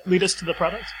does that lead us to the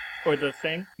product or the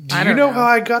thing? Do I you don't know know. how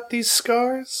I got these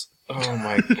scars? Oh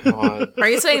my god. Are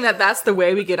you saying that that's the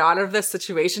way we get out of this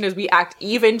situation? Is we act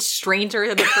even stranger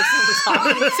than the person we're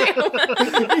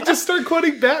talking to? You just start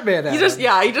quoting Batman at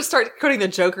You just start quoting the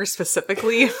Joker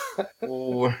specifically.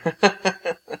 Ooh.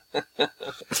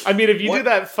 I mean, if you do What?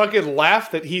 that fucking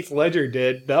laugh that Heath Ledger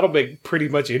did, that'll make pretty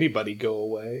much anybody go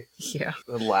away. Yeah.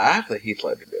 The laugh that Heath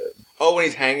Ledger did. Oh, when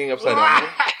he's hanging upside down?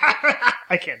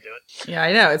 I can't do it. Yeah,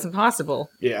 I know. It's impossible.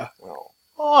 Yeah.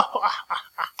 Well,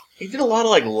 he did a lot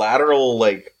of, like, lateral,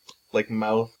 like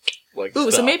mouth, like, Ooh, so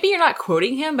stuff. maybe you're not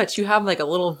quoting him, but you have like a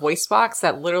little voice box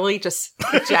that literally just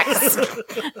projects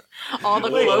all the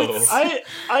Wait, quotes.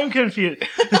 I'm confused.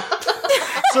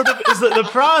 So the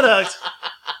product.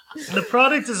 The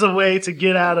product is a way to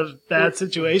get out of bad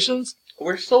situations.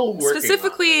 We're still working on it.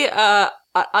 Specifically, an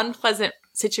unpleasant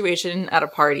situation at a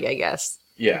party, I guess.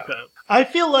 Yeah. Okay. I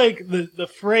feel like the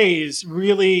phrase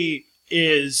really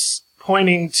is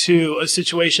pointing to a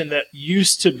situation that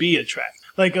used to be attractive.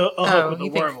 Like a hook with a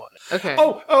you think- worm on it. Okay.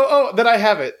 Oh, then I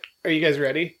have it. Are you guys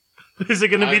ready? Is it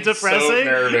going to be I'm so depressing?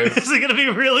 nervous. Is it going to be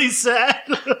really sad?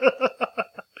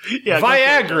 Yeah. go for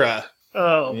it. Viagra.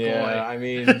 Oh Yeah, boy. I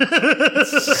mean, Well,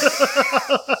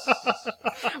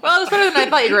 it's better than I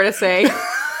thought you were going to say.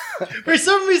 For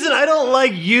some reason, I don't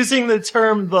like using the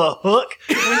term "the hook"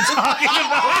 when talking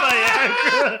about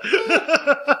Viagra.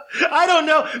 I don't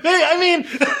know.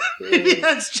 Maybe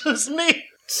that's just me.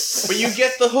 but you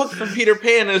get the hook from Peter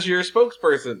Pan as your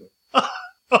spokesperson.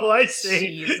 Oh, I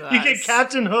see. Jesus. You get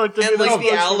Captain Hook to And be like the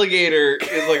spokesperson. alligator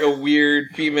is like a weird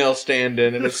female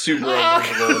stand-in and it's super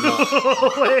uncomfortable.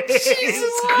 Wait.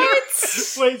 What?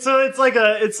 Wait, so it's like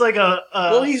a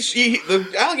Well,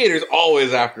 the alligator's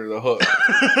always after the hook. Wait,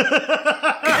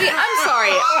 I'm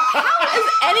sorry. How is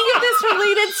any of this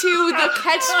related to the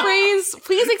catchphrase?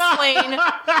 Please explain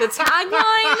the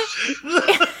tagline,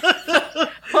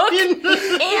 hook, and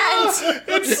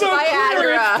It's so clear.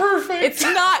 Viagra. It's perfect. It's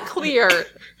not clear.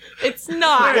 It's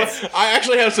not. I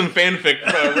actually have some fanfic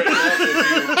written up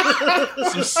with you.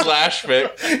 Some slash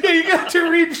fic. Yeah, you got to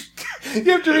read.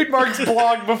 You have to read Mark's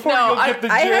blog before No, you'll get the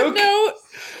joke. I have no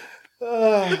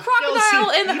crocodile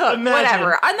in the hook. Imagine.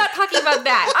 Whatever. I'm not talking about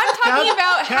that. I'm talking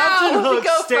about Captain how we Hook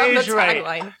go from the stage right.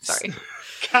 tagline. Sorry.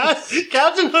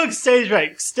 Captain Hook stage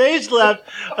right, stage left,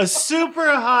 a super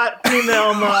hot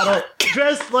female model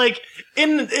dressed like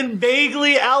in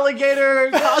vaguely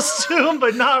alligator costume,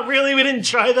 but not really. We didn't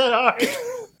try that hard.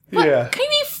 Yeah. Can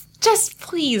we just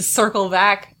please circle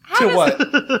back? How To does- what?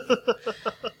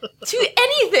 To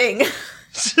anything.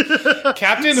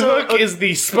 Captain Hook is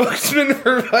the spokesman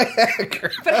for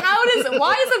Viagra. But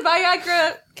why is a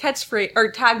Viagra catchphrase or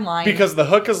tagline? Because the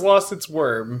hook has lost its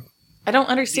worm. I don't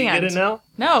You understand. get it now?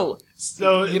 No.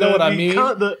 So You know what I mean?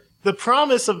 The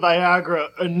promise of Viagra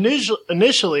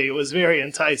initially was very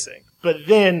enticing, but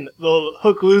then the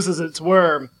hook loses its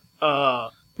worm.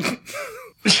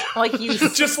 Like you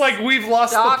Just like we've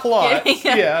lost Stop the plot.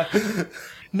 getting- Yeah.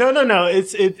 No.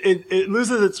 It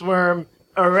loses its worm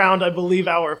around, I believe,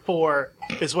 hour 4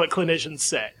 is what clinicians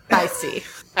say. I see.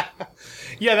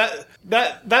 Yeah,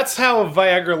 that's how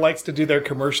Viagra likes to do their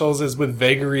commercials, is with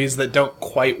vagaries that don't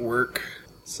quite work.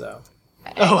 So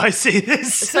Oh, I see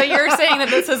this. So you're saying that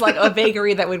this is like a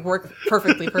vagary that would work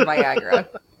perfectly for Viagra.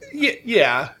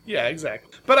 yeah, exactly.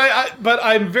 But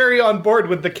I'm very on board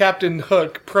with the Captain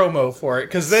Hook promo for it,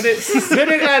 because then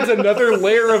it adds another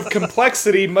layer of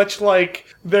complexity, much like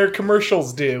their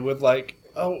commercials do. With like,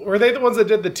 oh, were they the ones that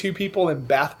did the 2 people in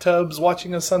bathtubs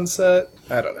watching a sunset?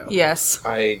 I don't know. Yes.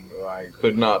 I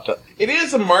could not. It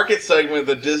is a market segment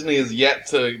that Disney is yet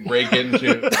to break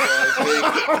into. So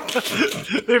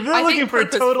I They're I looking think for a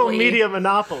total purposefully. media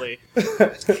monopoly.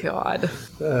 God.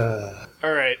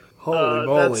 All right. Holy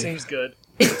moly. That seems good.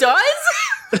 It does?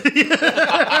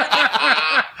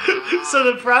 So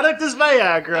the product is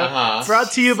Viagra, Uh-huh.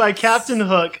 brought to you by Captain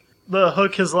Hook. The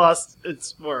hook has lost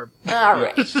its worm. All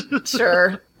right.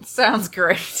 Sure. Sounds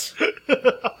great.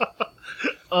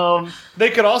 They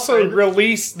could also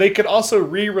re-release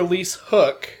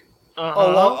Hook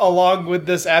along with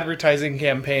this advertising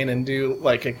campaign and do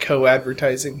like a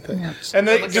co-advertising thing. And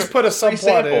they Like just a put a free subplot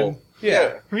sample. in.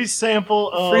 Yeah. Free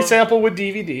sample of... Free sample with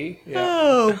DVD. Yeah.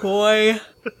 Oh, boy.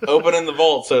 Opening the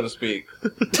vault, so to speak.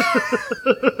 You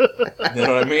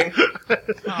know what I mean?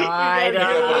 I You know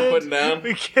what I'm don't. putting down?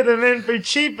 We get them in for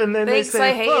cheap, and then Thanks, they say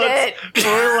I hate "Books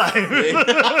for life."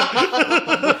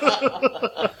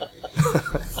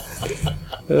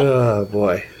 Oh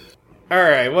boy. All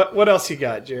right, what else you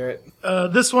got, Jarrett?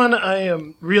 This one, I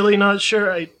am really not sure.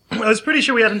 I was pretty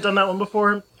sure we hadn't done that one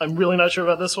before. I'm really not sure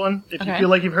about this one. If you Okay. feel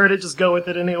like you've heard it, just go with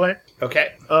it anyway.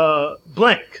 Okay.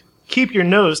 Blank. Keep your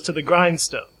nose to the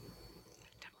grindstone.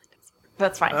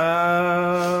 That's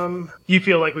fine. You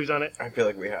feel like we've done it? I feel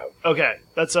like we have. Okay,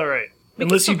 that's all right. We can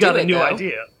Unless still you've got do a it, new though.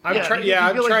 idea. I'm you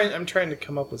feel like- trying to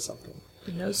come up with something.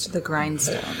 Nose to the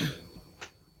grindstone.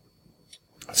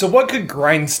 So what could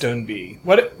grindstone be?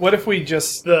 What if we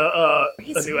just A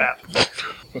new app.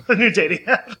 A new dating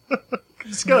app.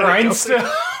 Just go ahead, grindstone?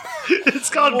 Kelsey. It's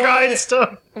called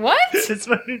Grindstone. What? It's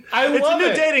I it's a love new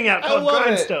it. dating app I called love it.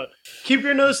 Grindstone. Keep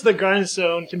your nose to the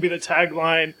grindstone can be the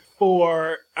tagline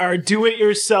for our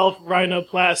do-it-yourself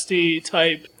rhinoplasty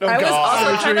type. Oh, I was God.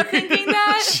 also kind of thinking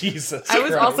that. Jesus. I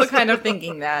was Christ. also kind of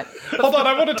thinking that. Hold on,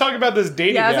 I want to talk about this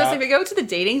dating Yeah, I was gonna app. say, if we go to the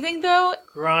dating thing, though,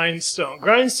 Grindstone.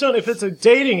 Grindstone, if it's a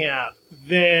dating app,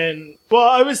 then... Well,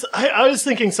 I was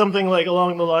thinking something like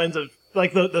along the lines of,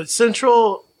 like, the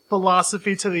central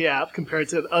philosophy to the app compared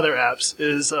to other apps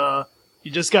is,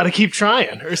 you just gotta keep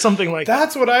trying, or something like that.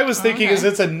 That's what I was thinking. Okay. Is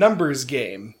it's a numbers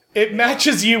game. It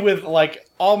matches you with like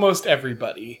almost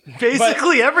everybody.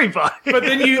 Basically everybody. But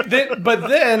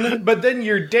then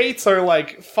your dates are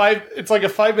like it's like a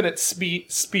 5-minute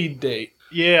speed date.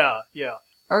 yeah.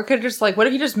 Or could just like, what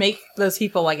if you just make those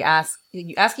people like ask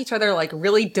each other like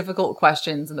really difficult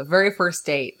questions in the very first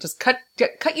date? Just cut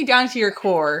you down to your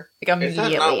core like Is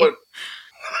immediately. that not what?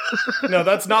 No,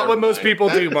 that's not what most people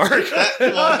do, Mark.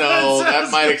 That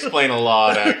might explain a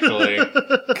lot, actually.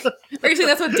 Are you saying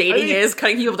that's what dating is?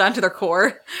 Cutting people down to their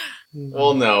core?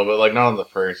 Well, no, but like not on the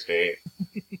first date.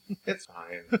 It's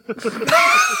fine.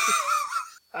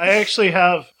 I actually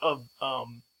have I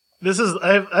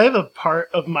have a part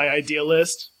of my idea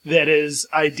list that is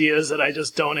ideas that I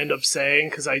just don't end up saying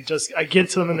because I get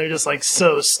to them and they're just like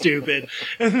so stupid,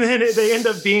 and then they end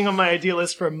up being on my idea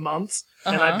list for months.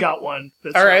 And I've got one.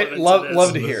 That's all right. Love to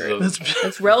This hear is it. a-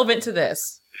 It's relevant to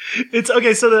this. It's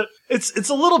okay. So it's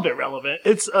a little bit relevant.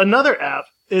 It's another app.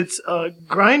 It's a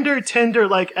Grindr Tinder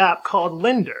like app called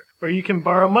Lender, where you can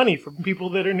borrow money from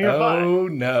people that are nearby. Oh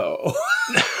no.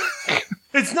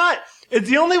 It's not. It's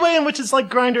the only way in which it's like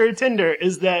Grindr or Tinder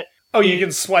is that Oh, you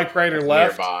can swipe right or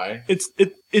left. nearby. it's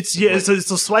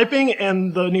the swiping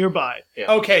and the nearby.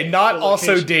 Yeah. Okay, not The also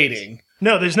location. dating.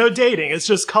 No, there's no dating.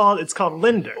 It's called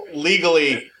Lender.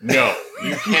 Legally, no,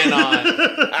 you cannot.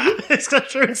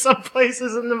 Except for in some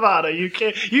places in Nevada, you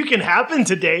can happen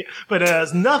to date, but it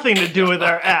has nothing to do with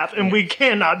our app, and we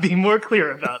cannot be more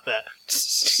clear about that.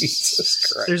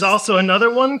 Jesus Christ. There's also another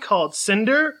one called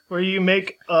Cinder, where you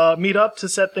meet up to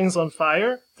set things on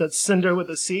fire. That's Cinder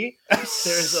with a C.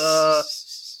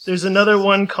 There's another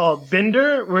one called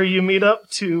Bender, where you meet up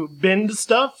to bend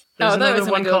stuff. There's Oh, that was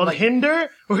another one something called like- Hinder,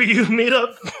 where you meet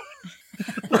up.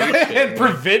 And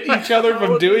prevent each other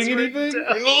from doing anything?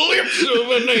 Lips of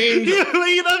an angel. You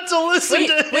meet up to listen Wait,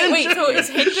 to wait, Hinder. so is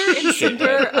Hinder and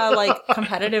Cinder like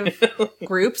competitive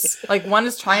groups? Like one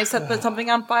is trying to set something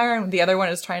on fire, and the other one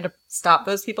is trying to stop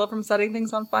those people from setting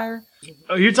things on fire?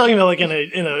 Oh, you're talking about like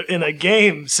in a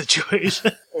game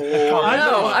situation. No,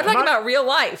 I'm talking about real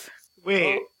life.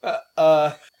 Wait.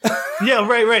 Yeah,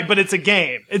 right. But it's a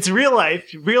game. It's real life,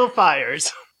 real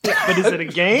fires. But is it a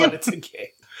game? But it's a game.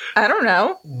 I don't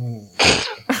know. Well,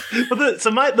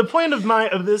 the point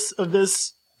of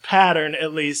this pattern,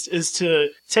 at least, is to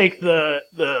take the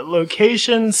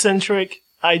location centric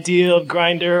idea of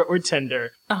Grindr or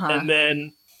Tinder, and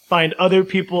then find other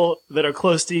people that are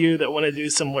close to you that want to do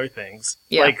similar things,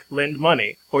 like lend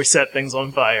money or set things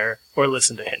on fire or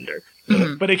listen to Hinder.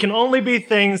 But it can only be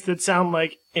things that sound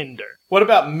like Ender. What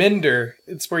about Minder?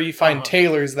 It's where you find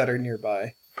tailors that are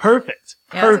nearby. Perfect.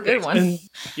 Yeah, that's a Perfect. good one. And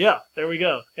yeah, there we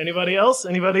go. Anybody else?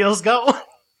 Anybody else got one?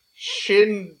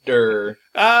 Shinder.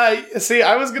 See,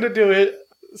 I was gonna do it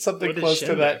something What is close to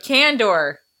Shinder? that.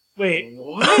 Candor. Wait,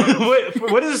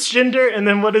 what is Shinder and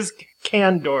then what is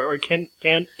Candor or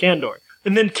Candor?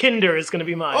 And then Kinder is going to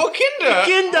be mine. Oh, Kinder.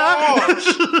 Kinder.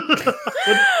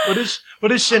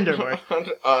 What is Shinder, Mark?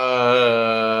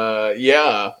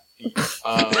 Yeah.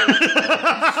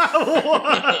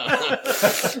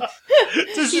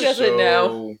 He doesn't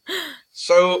know.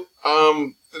 So,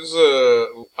 there's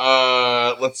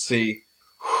let's see.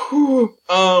 So,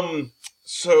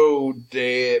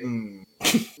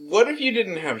 what if you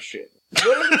didn't have shit?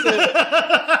 What if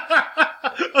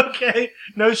Okay,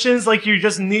 no shins like you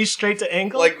just knee straight to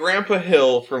ankle. like Grandpa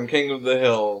Hill from King of the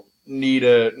Hill need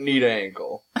a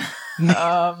ankle?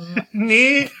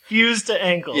 knee fused to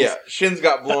ankles. Yeah, shins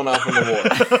got blown off in the war.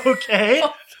 Okay.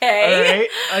 Okay.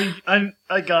 All right.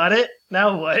 I got it.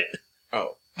 Now what?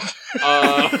 Oh.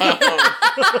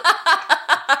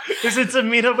 Is it to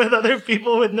meet up with other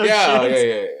people with no Yeah.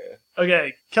 shins?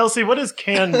 Okay, Kelsey, what is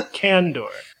Candor?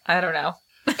 I don't know.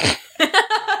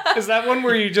 Is that one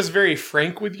where you're just very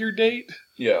frank with your date?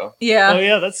 Yeah. Yeah. Oh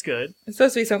yeah, that's good. It's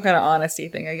supposed to be some kind of honesty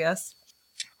thing, I guess.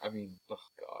 I mean, oh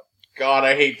God,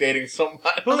 I hate dating so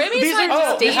much. Or maybe it's These not are-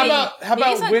 just dating. How Maybe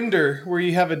about it's not- Winder, where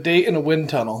you have a date in a wind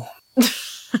tunnel?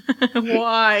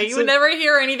 Why? You would never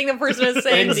hear anything the person is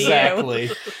saying to Exactly.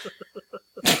 you.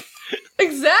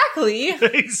 Exactly.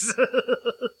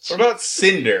 What about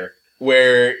Cinder,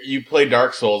 where you play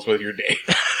Dark Souls with your date?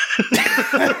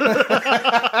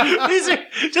 These are,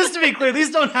 just to be clear,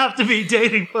 these don't have to be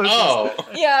dating focused. Oh.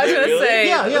 Yeah, I was gonna Really? say.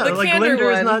 Yeah, The like candor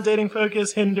Linder is one. not dating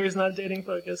focused, Hinder is not dating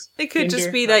focused. It could just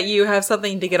Hinder. be that you have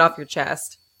something to get off your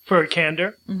chest. For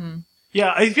candor. Mm-hmm.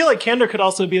 Yeah, I feel like candor could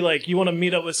also be like you want to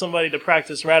meet up with somebody to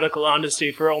practice radical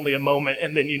honesty for only a moment,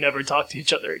 and then you never talk to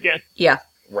each other again. Yeah.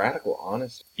 Radical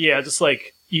honesty. Yeah, just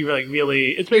like you like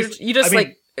really. It's basically You just I mean,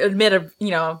 like admit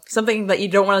something that you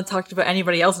don't want to talk to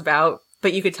anybody else about,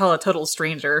 but you could tell a total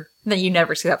stranger, and then you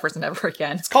never see that person ever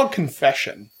again. It's called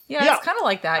confession. Yeah, Yeah. it's kind of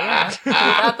like that.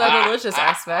 Yeah, without the religious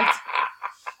aspect.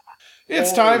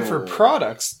 It's time for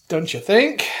products, don't you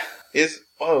think?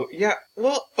 Yeah.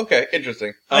 Well, okay,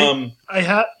 interesting. I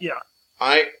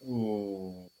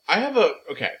have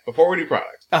Before we do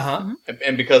products, Uh-huh.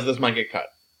 and because this might get cut,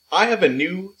 I have a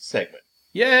new segment.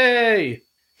 Yay!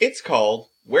 It's called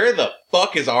 "Where the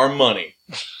Fuck Is Our Money?"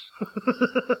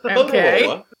 Okay.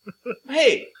 Motorola.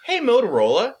 Hey,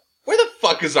 Motorola. Where the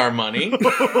fuck is our money?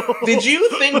 Did you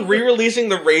think re-releasing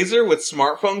the Razr with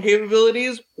smartphone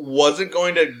capabilities wasn't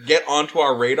going to get onto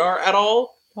our radar at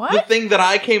all? What? The thing that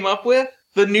I came up with?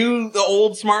 The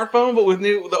old smartphone, but with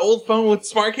the old phone with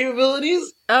smart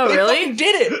capabilities? Oh, They really? fucking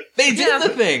did it! They did Yeah. the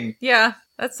thing! Yeah,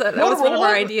 that was one of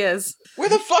our ideas. Where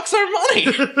the fuck's our money?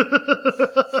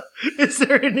 Is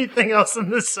there anything else in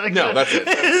this segment? No, that's it.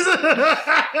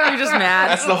 You're just mad.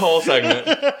 That's the whole segment.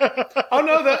 Oh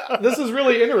no, this is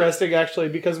really interesting actually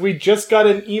because we just got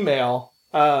an email.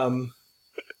 At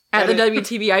the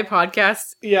WTBI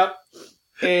podcast. Yep.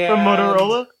 And From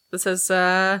Motorola? This says,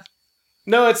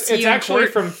 No, it's See you in actually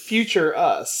court. from Future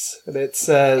Us, and it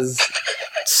says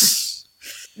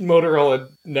Motorola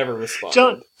never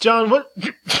responded. John, what?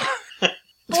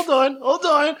 Hold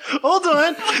on.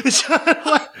 John,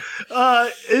 what?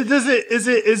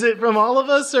 Is it from all of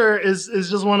us, or is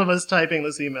just one of us typing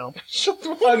this email?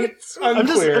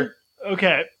 Unclear.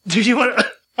 Okay. Do you want to...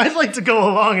 I'd like to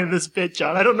go along in this bit,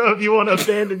 John. I don't know if you want to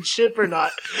abandon ship or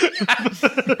not.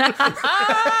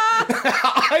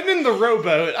 I'm in the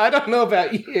rowboat. I don't know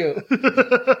about you.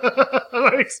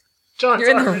 John's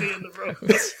You're in the already in the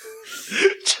rowboat.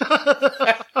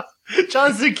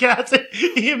 John's the captain.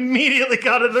 He immediately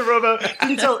got in the rowboat.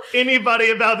 Didn't tell anybody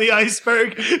about the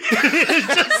iceberg.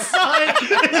 Just saw it in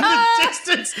the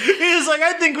distance. He was like,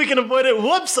 I think we can avoid it.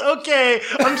 Whoops, okay.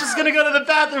 I'm just going to go to the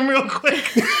bathroom real quick.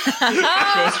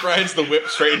 Ghost rides the whip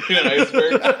straight into an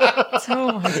iceberg.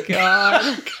 oh my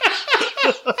god.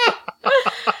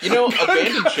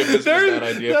 Abandoned ship is a bad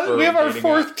idea for we have our dating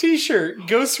fourth app. T-shirt.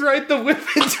 Ghost ride the whip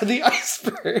into the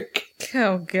iceberg.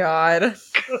 Oh god.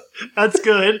 That's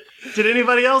good. Did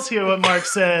anybody else hear what Mark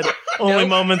said only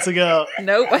moments ago?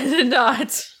 Nope, I did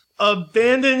not.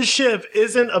 Abandoned ship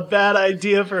isn't a bad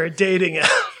idea for a dating app.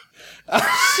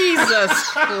 Jesus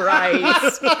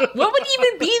Christ. What would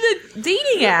even be the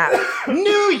dating app?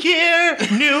 New year,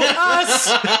 new us.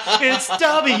 It's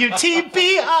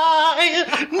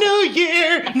WTBI. New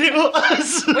year, new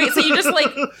us. Wait, so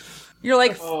you're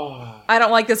like, I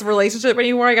don't like this relationship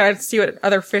anymore. I gotta see what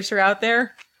other fish are out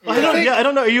there. I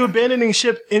don't know. Are you abandoning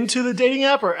ship into the dating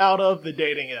app or out of the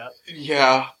dating app?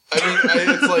 Yeah. I mean,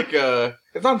 it's like,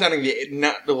 it's not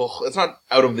it's not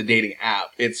out of the dating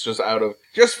app. It's just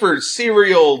for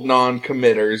serial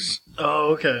non-committers.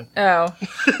 Oh, okay. Oh.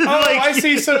 I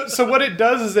see. So what it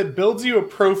does is it builds you a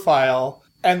profile,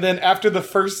 and then after the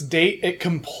first date, it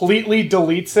completely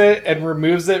deletes it and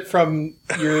removes it from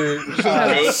your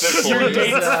Ghosts your it.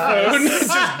 date's phone. It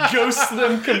just ghosts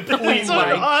them completely.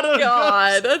 My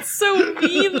God, that's so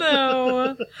mean,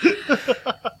 though.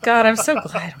 God, I'm so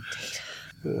glad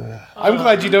I don't date. I'm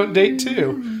glad you don't date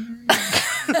too.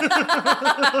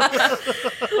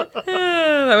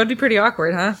 That would be pretty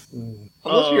awkward, huh?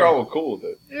 Unless you're all cool with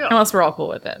it. Unless we're all cool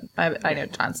with it. I know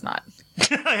John's not.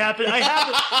 I happen to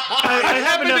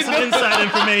have some inside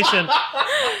information.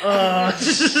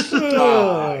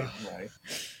 Right.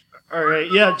 All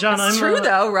right, yeah, John. It's true,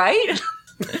 though, right?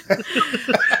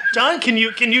 John, can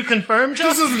you confirm, John?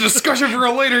 This is a discussion for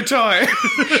a later time.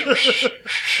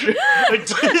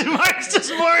 Mark's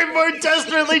just more and more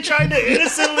desperately trying to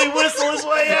innocently whistle his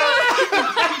way out.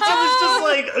 So it's just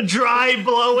like dry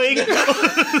blowing.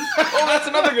 Oh, that's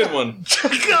another good one.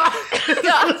 God.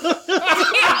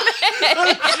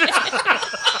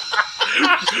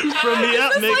 From the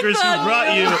app makers who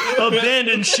brought you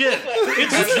Abandoned Ship.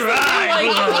 It's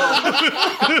dry.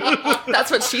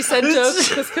 That's what she said joke.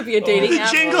 This could be a dating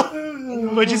app. Jingle.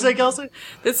 What'd you say, Kelsey?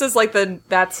 This is like the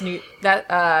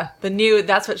new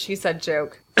that's what she said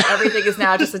joke. Everything is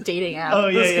now just a dating app. Oh,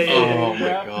 yeah. Oh my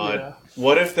god.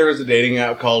 What if there was a dating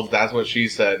app called That's What She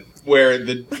Said, where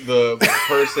the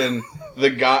person, the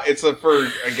guy, it's for,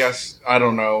 I guess, I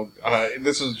don't know,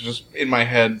 this is just in my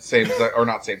head,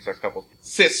 not same-sex couples,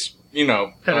 cis,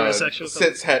 Heterosexual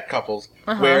cis-het couples,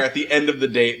 where at the end of the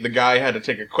date, the guy had to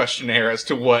take a questionnaire as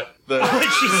to what What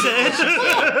she said.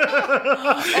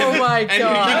 Oh my and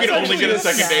god. you could only get a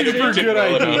second date if you Super did good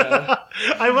well idea. enough.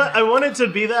 I want it to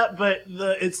be that, but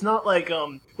it's not like,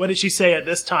 what did she say at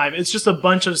this time? It's just a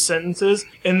bunch of sentences,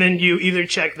 and then you either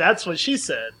check that's what she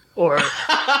said, or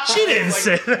she didn't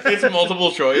say that. It's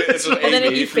multiple choice. It's just And then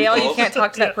if A, you true, fail, you false. can't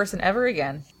talk to that person ever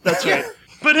again. That's right.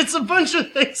 But it's a bunch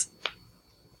of things.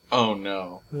 Oh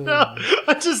no. No,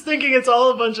 I'm just thinking it's all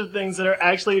a bunch of things that are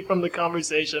actually from the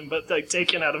conversation, but like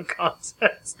taken out of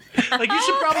context. Like you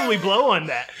should probably blow on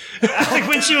that. Like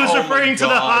when she was Oh my referring to the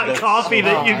God, hot that's coffee so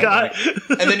that you got.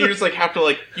 And then you just like have to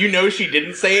like, you know, she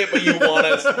didn't say it, but you want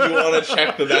to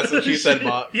check that that's what she said,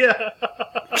 Bob. Yeah,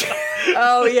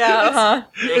 Oh yeah, uh-huh.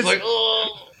 It was like,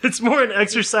 oh. it's more an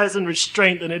exercise in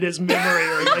restraint than it is memory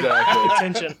or like Exactly.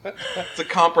 attention. It's a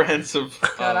comprehensive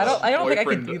God, I don't think I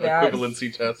could boyfriend do that.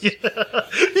 equivalency test. You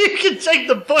can take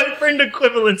the boyfriend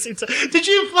equivalency test. Did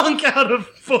you flunk out of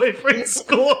boyfriend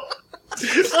school? With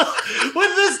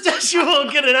this test, you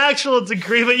won't get an actual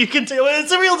degree, but you can take. Well,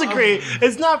 it's a real degree.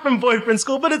 It's not from boyfriend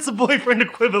school, but it's a boyfriend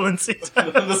equivalency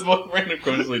test. This boyfriend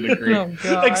equivalency degree. Oh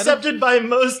God. Accepted by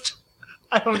most.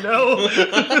 I don't know.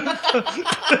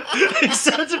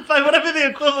 Accepted by whatever the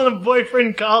equivalent of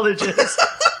boyfriend college is.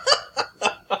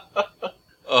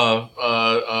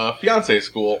 Fiance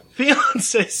school.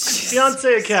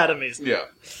 Fiance academies. Yeah.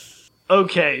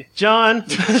 Okay, John,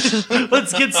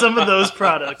 let's get some of those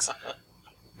products.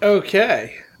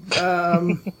 Okay.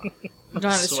 John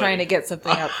is trying to get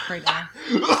something up right now.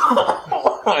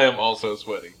 I am also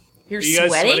sweating. You're Are you guys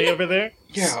sweating? sweaty over there?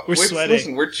 Yeah, We're sweating.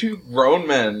 Listen, we're two grown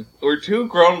men. We're two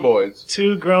grown boys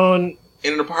Two grown,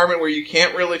 in an apartment where you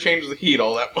can't really change the heat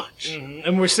all that much.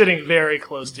 and we're sitting very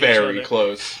close to Very each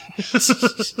close.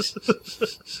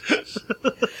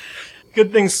 other.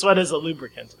 Good thing sweat is a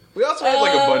lubricant. We also had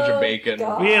like a bunch of bacon.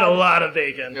 God. We ate a lot of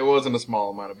bacon. It wasn't a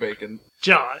small amount of bacon.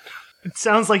 John, it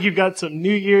sounds like you've got some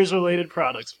New Year's related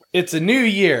products. It's a new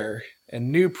year,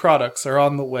 and new products are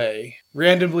on the way,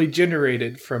 randomly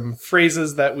generated from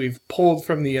phrases that we've pulled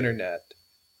from the internet.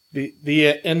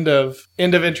 The end of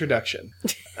introduction.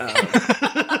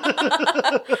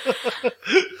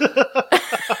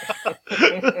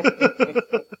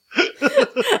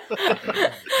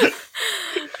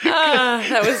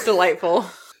 That was delightful.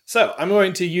 So I'm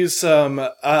going to use some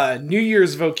New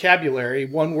Year's vocabulary,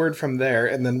 one word from there,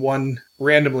 and then one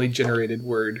randomly generated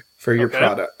word for your Okay.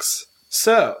 products.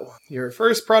 So your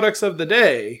first products of the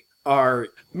day are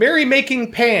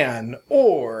merrymaking pan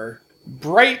or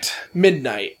bright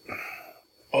midnight.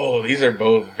 Oh, these are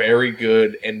both very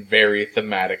good and very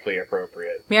thematically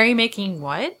appropriate. Mary making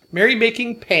what?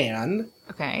 Merrymaking pan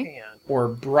Okay. Man. or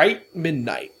bright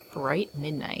midnight. Bright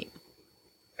midnight.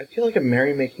 I feel like a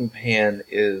merrymaking pan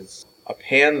is a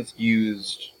pan that's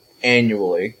used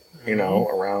annually, you know,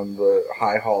 around the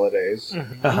high holidays,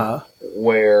 Uh-huh.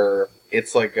 where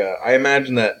it's like I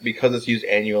imagine that because it's used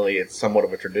annually, it's somewhat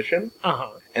of a tradition, Uh-huh.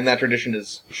 and that tradition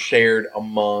is shared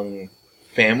among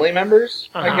family members,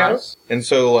 I Uh-huh. guess. And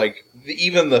so, like,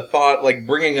 even the thought, like,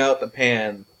 bringing out the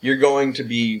pan, you're going to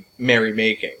be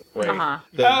merrymaking, right? Uh-huh.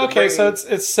 Oh, okay, so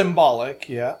it's symbolic,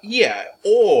 yeah. Yeah,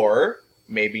 or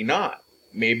maybe not.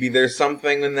 Maybe there's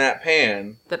something in that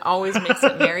pan That always makes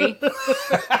it merry.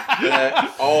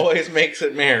 that always makes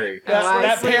it merry. Oh, I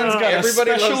That see. pan's got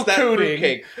Everybody a special loves that coating.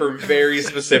 fruitcake for very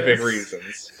specific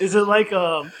reasons. Is it like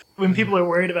when people are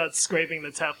worried about scraping the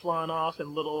Teflon off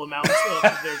in little amounts of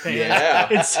their pan? Yeah.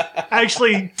 It's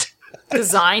actually,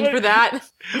 Designed for that.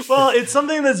 well, it's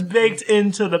something that's baked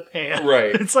into the pan.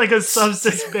 Right. It's like a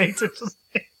substance baked into the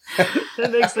pan.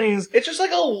 That makes things... It's just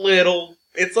like a little.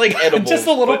 It's like edible. Just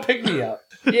a little but- pick-me-up.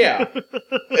 Yeah.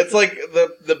 It's like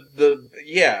the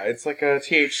yeah. It's like a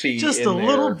THC. Just in a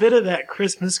little there. bit of that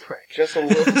Christmas crack. Just a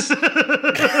little.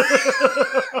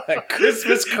 That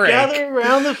Christmas crack. Gather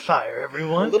around the fire,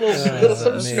 everyone. Some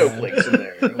man. snowflakes in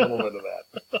there. A little bit of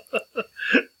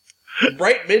that.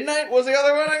 Bright Midnight was the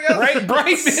other one, I guess.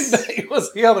 Bright midnight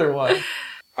was the other one.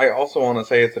 I also want to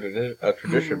say it's a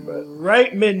tradition, but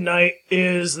Right Midnight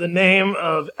is the name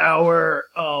of our,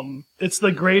 it's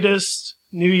the greatest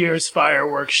New Year's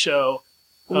fireworks show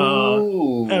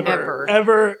ooh,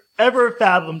 ever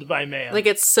fathomed by man. Like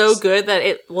it's so good that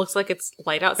it looks like it's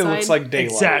light It outside. looks like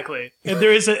daylight. Exactly. And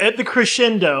there is at the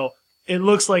crescendo, it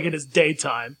looks like it is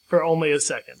daytime for only a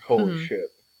second. holy shit!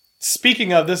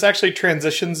 Speaking of, this actually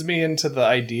transitions me into the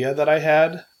idea that I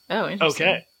had, Oh, interesting.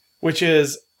 Okay. which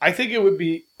is I think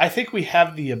we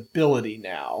have the ability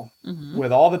now,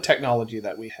 with all the technology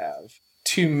that we have,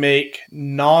 to make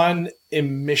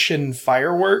non-emission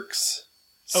fireworks.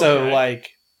 So, Okay. like,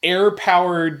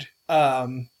 air-powered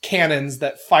cannons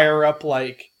that fire up,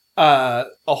 like, a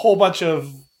whole bunch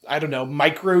of, I don't know,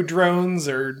 micro drones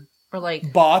or Or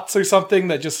like bots or something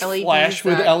that just LEDs flash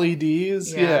with that-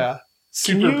 LEDs. Yeah. Yeah.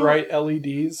 Super you- bright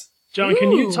LEDs. John,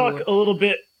 can you Ooh. talk a little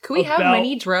bit could we have about-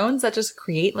 mini drones that just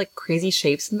create like crazy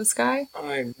shapes in the sky?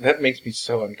 That makes me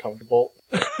so uncomfortable.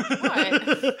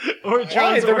 What? Or Why?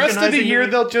 drones The rest of the organizing year,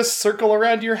 they'll just circle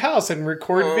around your house and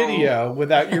record video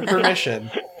without your permission.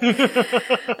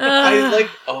 I like.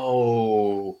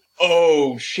 Oh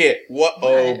shit! What?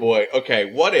 Oh boy.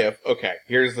 Okay. What if? Okay.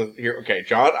 Here. Okay,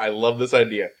 John. I love this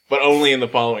idea, but only in the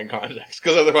following context,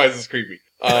 because otherwise it's creepy.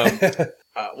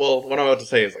 Well, what I'm about to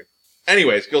say is like.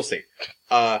 Anyways, you'll see.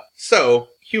 So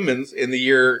humans in the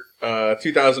year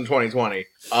 2020,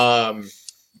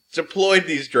 deployed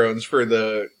these drones for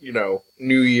the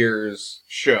New Year's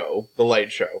show, the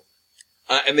light show,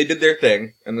 and they did their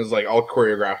thing, and it was like all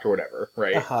choreographed or whatever,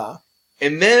 right? Uh-huh.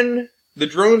 And then the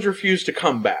drones refused to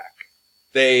come back.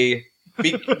 They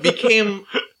became,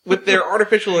 with their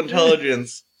artificial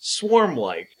intelligence,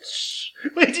 swarm-like.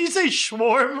 Wait, did you say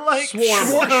swarm-like?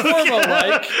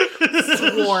 Swarm-like.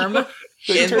 Swarm.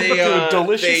 They turned into a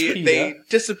delicious pita. they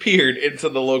disappeared into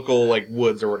the local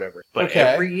woods or whatever. But Okay.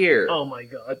 every year, Oh my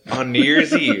god. on New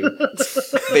Year's Eve,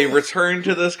 they return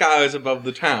to the skies above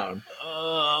the town,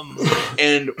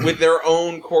 and with their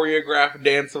own choreographed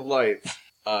dance of lights,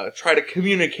 try to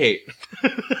communicate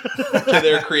to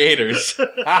their creators.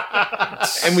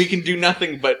 And we can do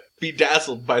nothing but be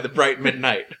dazzled by the bright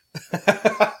midnight.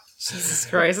 Jesus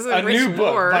Christ. This is A new book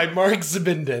lore. by Mark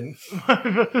Zabinden.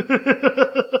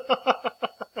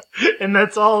 And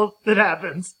that's all that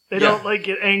happens. They Yeah. don't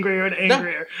get angrier and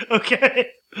angrier. Okay.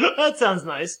 That sounds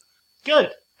nice.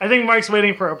 Good. I think Mark's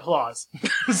waiting for applause.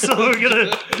 So we're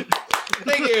gonna...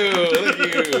 Thank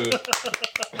you.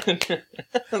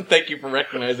 Thank you for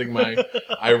recognizing my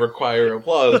I require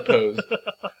applause pose.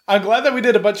 I'm glad that we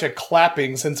did a bunch of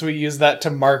clapping since we use that to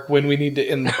mark when we need to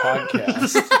end the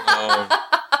podcast.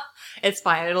 It's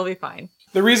fine. It'll be fine.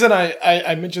 The reason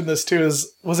I mentioned this too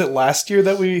is, was it last year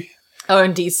that we... Oh,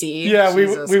 in DC. Yeah,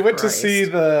 Jesus we went to Christ. see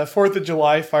the 4th of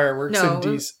July fireworks No, in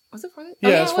DC. Was it 4th?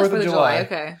 Yeah, it's it was 4th of July.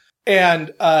 Okay.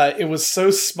 And it was so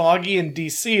smoggy in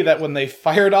DC that when they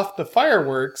fired off the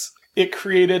fireworks, it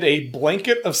created a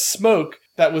blanket of smoke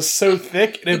that was so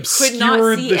thick it You could not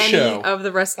obscured see the any show. of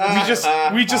the rest of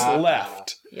the We just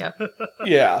left. Yep.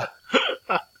 Yeah.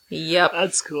 Yep.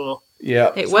 That's cool. Yeah.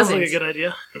 It Sounds wasn't. like a good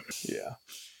idea. Yeah.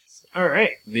 All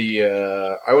right.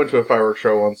 I went to a fireworks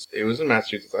show once. It was in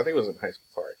Massachusetts. I think it was in high school.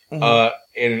 Sorry.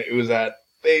 And it was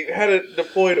they had it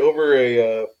deployed over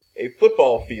a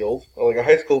football field, like a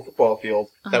high school football field,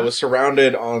 that was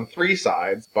surrounded on 3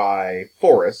 sides by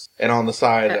forests, and on the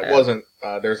side that wasn't,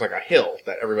 there's like a hill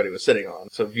that everybody was sitting on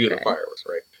to view the fireworks,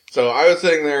 right? So I was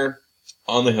sitting there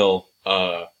on the hill,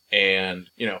 and,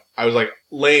 I was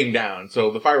laying down,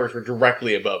 so the fireworks were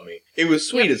directly above me. It was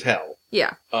sweet as hell.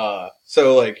 Yeah.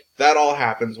 So that all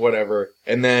happens, whatever,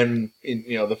 and then,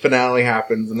 the finale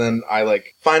happens, and then I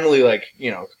finally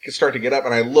start to get up,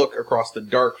 and I look across the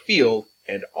dark field,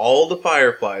 and all the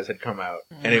fireflies had come out,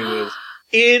 and it was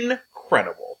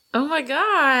incredible. Oh my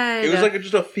god. It was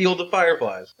just a field of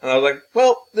fireflies, and I was like,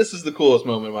 well, this is the coolest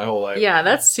moment of my whole life. Yeah,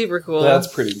 that's super cool. That's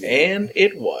pretty neat. And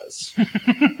it was.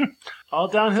 All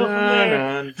downhill from there.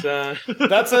 Dun, dun.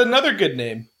 That's another good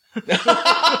name.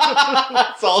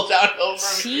 It's all downhill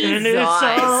from here. And it's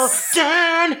all Jesus.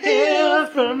 downhill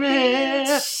from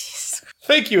here.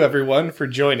 Thank you, everyone, for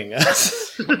joining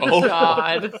us. Oh,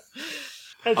 God.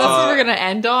 That's what we're gonna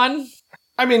end on.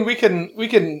 I mean, we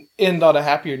can end on a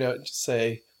happier note and just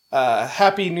say,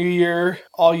 Happy New Year,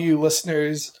 all you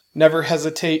listeners. Never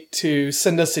hesitate to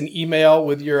send us an email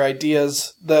with your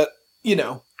ideas that,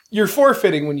 you're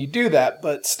forfeiting when you do that,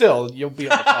 but still, you'll be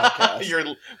on the podcast. You're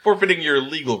forfeiting your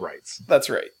legal rights. That's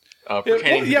right.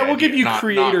 Pertaining to the we'll give idea, you not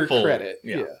creator full. credit.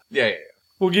 Yeah.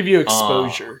 We'll give you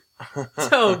exposure.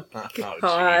 Oh,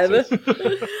 God. Jesus.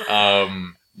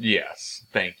 Yes,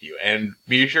 thank you. And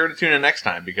be sure to tune in next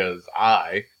time because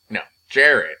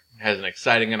Jarrett has an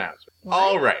exciting announcement.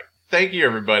 All right. Thank you,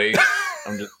 everybody.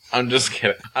 I'm just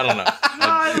kidding. I don't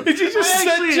know. Did you just I set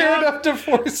actually Jared have- up to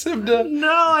force him to...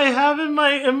 No, I have in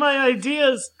my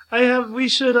ideas. We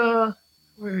should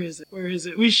where is it?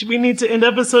 We need to end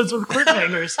episodes with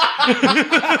cliffhangers.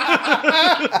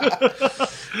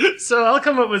 So I'll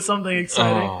come up with something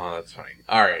exciting. Oh, that's funny.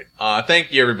 All right.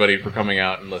 Thank you, everybody, for coming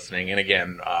out and listening. And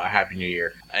again, Happy New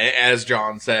Year. As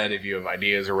John said, if you have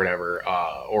ideas or whatever,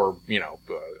 or,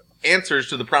 answers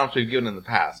to the prompts we've given in the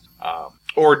past,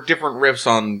 or different riffs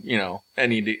on,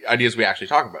 any ideas we actually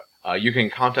talk about, you can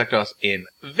contact us in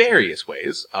various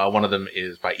ways. One of them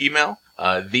is by email,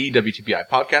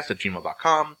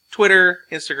 thewtbipodcast@gmail.com, Twitter,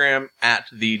 Instagram,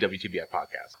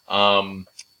 @thewtbipodcast.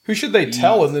 Who should they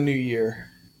tell in the new year?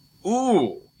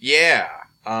 Ooh, yeah.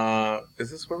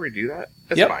 Is this where we do that?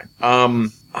 That's Yep. fine.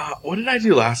 What did I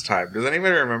do last time? Does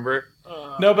anybody remember?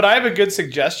 No, but I have a good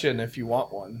suggestion if you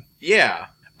want one. Yeah.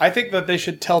 I think that they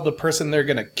should tell the person they're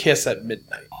going to kiss at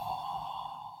midnight.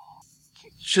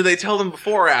 Should they tell them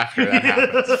before or after that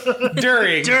happens?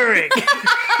 During. I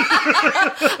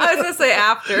was gonna say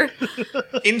after.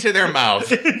 Into their mouth.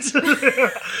 Gross.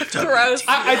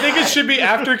 I think it should be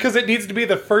after because it needs to be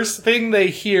the first thing they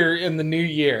hear in the new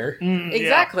year.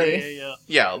 Exactly. Yeah.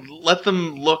 Yeah, let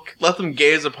them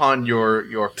gaze upon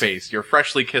your face, your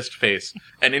freshly kissed face,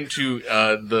 and into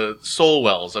the soul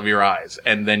wells of your eyes,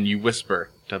 and then you whisper,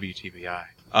 WTBI.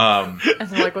 And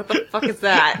I'm like, what the fuck is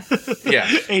that? Yeah.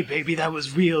 Hey, baby, that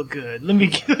was real good. Let me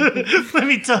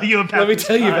tell you about. Let me this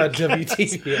tell you about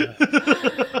podcast.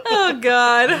 WTF. Oh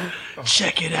God.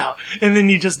 Check it out, and then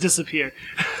you just disappear.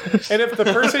 And if the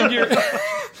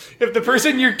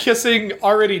person you're kissing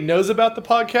already knows about the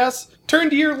podcast, turn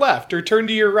to your left or turn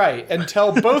to your right and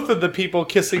tell both of the people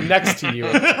kissing next to you.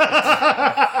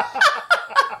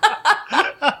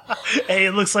 Hey,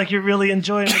 it looks like you're really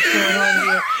enjoying what's going on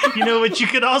here. You know what you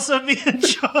could also be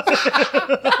enjoying?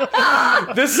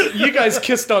 You guys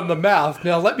kissed on the mouth.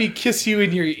 Now let me kiss you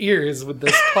in your ears with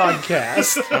this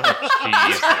podcast.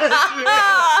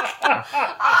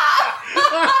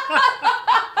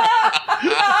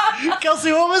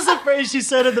 Kelsey, what was the phrase you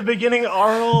said at the beginning?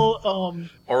 Oral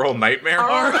nightmare?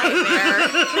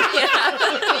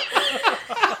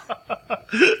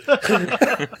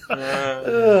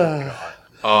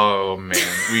 Oh man,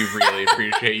 we really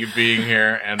appreciate you being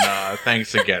here, and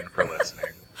thanks again for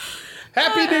listening.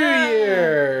 Happy New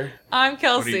Year! I'm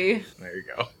Kelsey. There you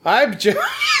go. I'm Joe.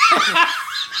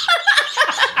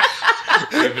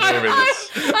 We've been over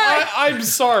this. I'm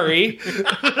sorry.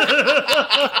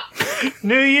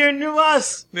 New Year, new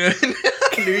us. New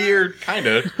Year,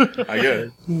 kinda. I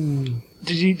guess.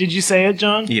 Did you say it,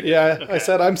 John? Yeah, I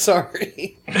said I'm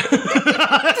sorry.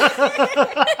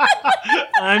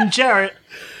 I'm Jarrett.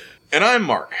 And I'm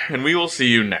Mark, and we will see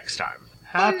you next time.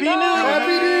 Happy New Year. Happy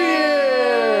New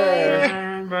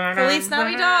Year! Feliz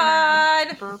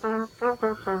Navidad.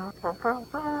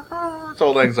 It's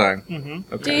Old Lang Syne.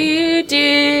 Mm-hmm. Okay.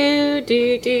 Do.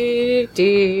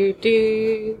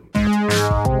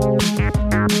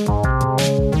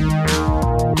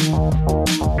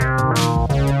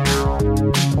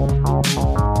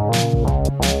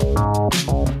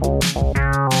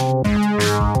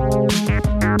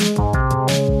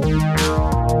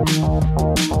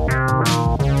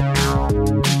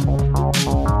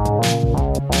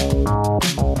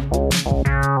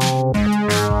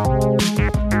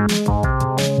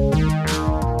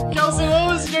 Kelsey, what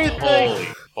was your thing? Holy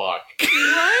fuck.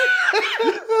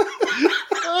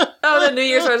 Oh, the New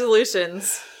Year's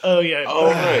resolutions. Oh, yeah. Oh,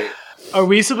 right. Are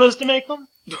we supposed to make them?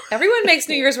 Everyone makes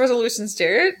New Year's resolutions,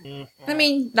 Jared. I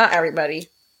mean, not everybody.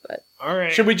 All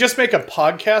right. Should we just make a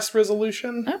podcast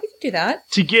resolution? Oh, we can do that.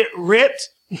 To get ripped?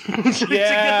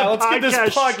 Yeah, let's get this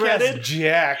podcast shredded?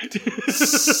 jacked.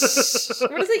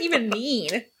 What does it even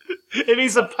mean? It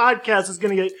means the podcast is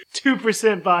going to get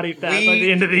 2% body fat by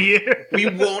the end of the year. We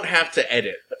won't have to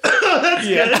edit. That's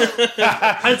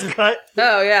cut.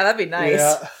 Oh, yeah, that'd be nice.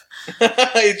 Yeah.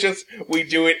 It's just, we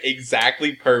do it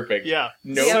exactly perfect. Yeah.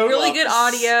 No We have really fluff. good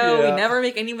audio. Yeah. We never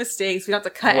make any mistakes. We don't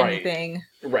have to cut Right. anything.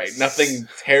 Right. Nothing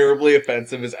terribly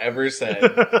offensive is ever said. Whole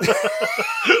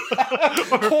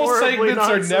horribly segments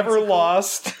are never nonsensical.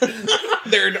 lost.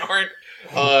 There aren't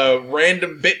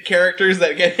random bit characters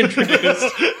that get introduced.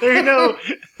 There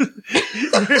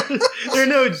are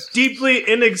no deeply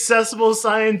inaccessible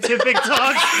scientific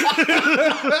talk.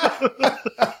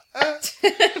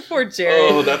 Poor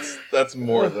Jared. Oh, that's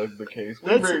more the case.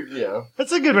 Yeah.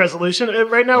 That's a good resolution.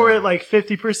 Right now we're at like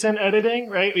 50% editing,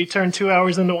 right? We turn 2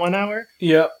 hours into 1 hour.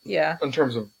 Yep. Yeah. In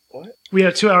terms of what? We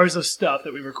have 2 hours of stuff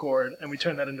that we record, and we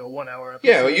turn that into a 1 hour episode.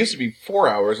 Yeah, it used to be 4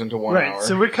 hours into 1 right. hour.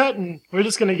 So we're cutting. We're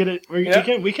just gonna get it.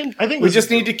 Yeah. We can. I think We this just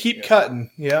is- need to keep cutting.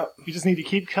 Yep. We just need to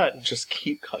keep cutting. just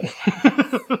keep cutting.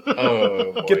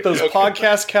 Oh, boy. Get those Okay.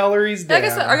 podcast calories down.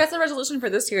 I guess the resolution for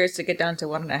this year is to get down to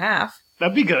 1.5.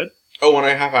 That'd be good. Oh,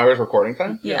 1.5 hours recording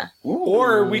time? Yeah. Ooh.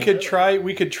 Or we could try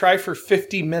for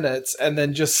 50 minutes and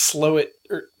then just slow it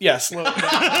down.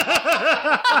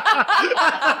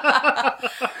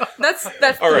 That's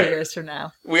All 3 right. years from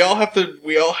now. We all have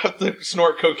to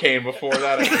snort cocaine before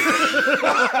that.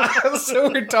 So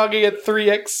we're talking at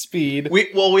 3x speed. we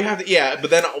have to, yeah,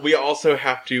 but then we also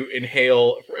have to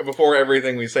inhale before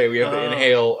everything we say. We have to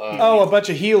inhale Oh, a bunch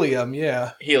of helium,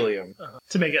 yeah. helium.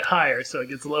 To make it higher, so it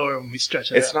gets lower when we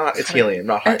stretch it. It's out. not. It's helium,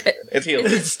 not hydrogen. It's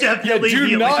helium. It's Yeah, definitely do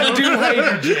helium. not do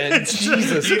hydrogen.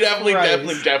 Jesus You definitely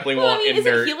Christ. Well, I want mean, isn't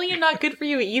inert. helium not good for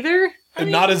you either? I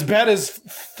mean, Not as bad as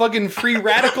fucking free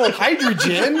radical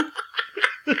hydrogen.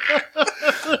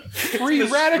 free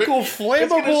radical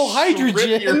flammable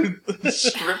hydrogen.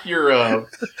 Strip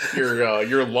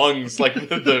your lungs like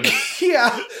the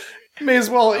Yeah. May as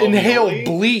well inhale Alveoli?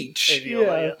 bleach.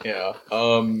 Alveoli, Yeah.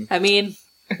 yeah. I mean,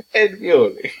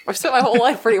 Alveoli. I've spent my whole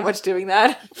life pretty much doing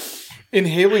that.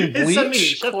 Inhaling It's a me,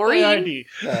 bleach? Chef Chlorine?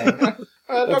 Boyardee.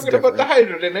 Talking about the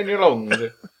hydrogen in your lungs.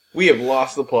 We have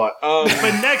lost the plot.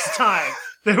 But next time,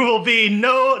 there will be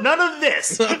none of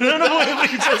this. None of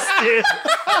what we just did.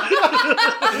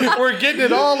 We're getting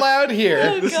it all out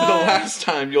here. This is the last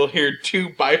time you'll hear two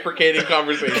bifurcating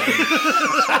conversations.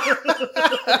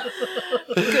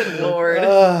 Good lord.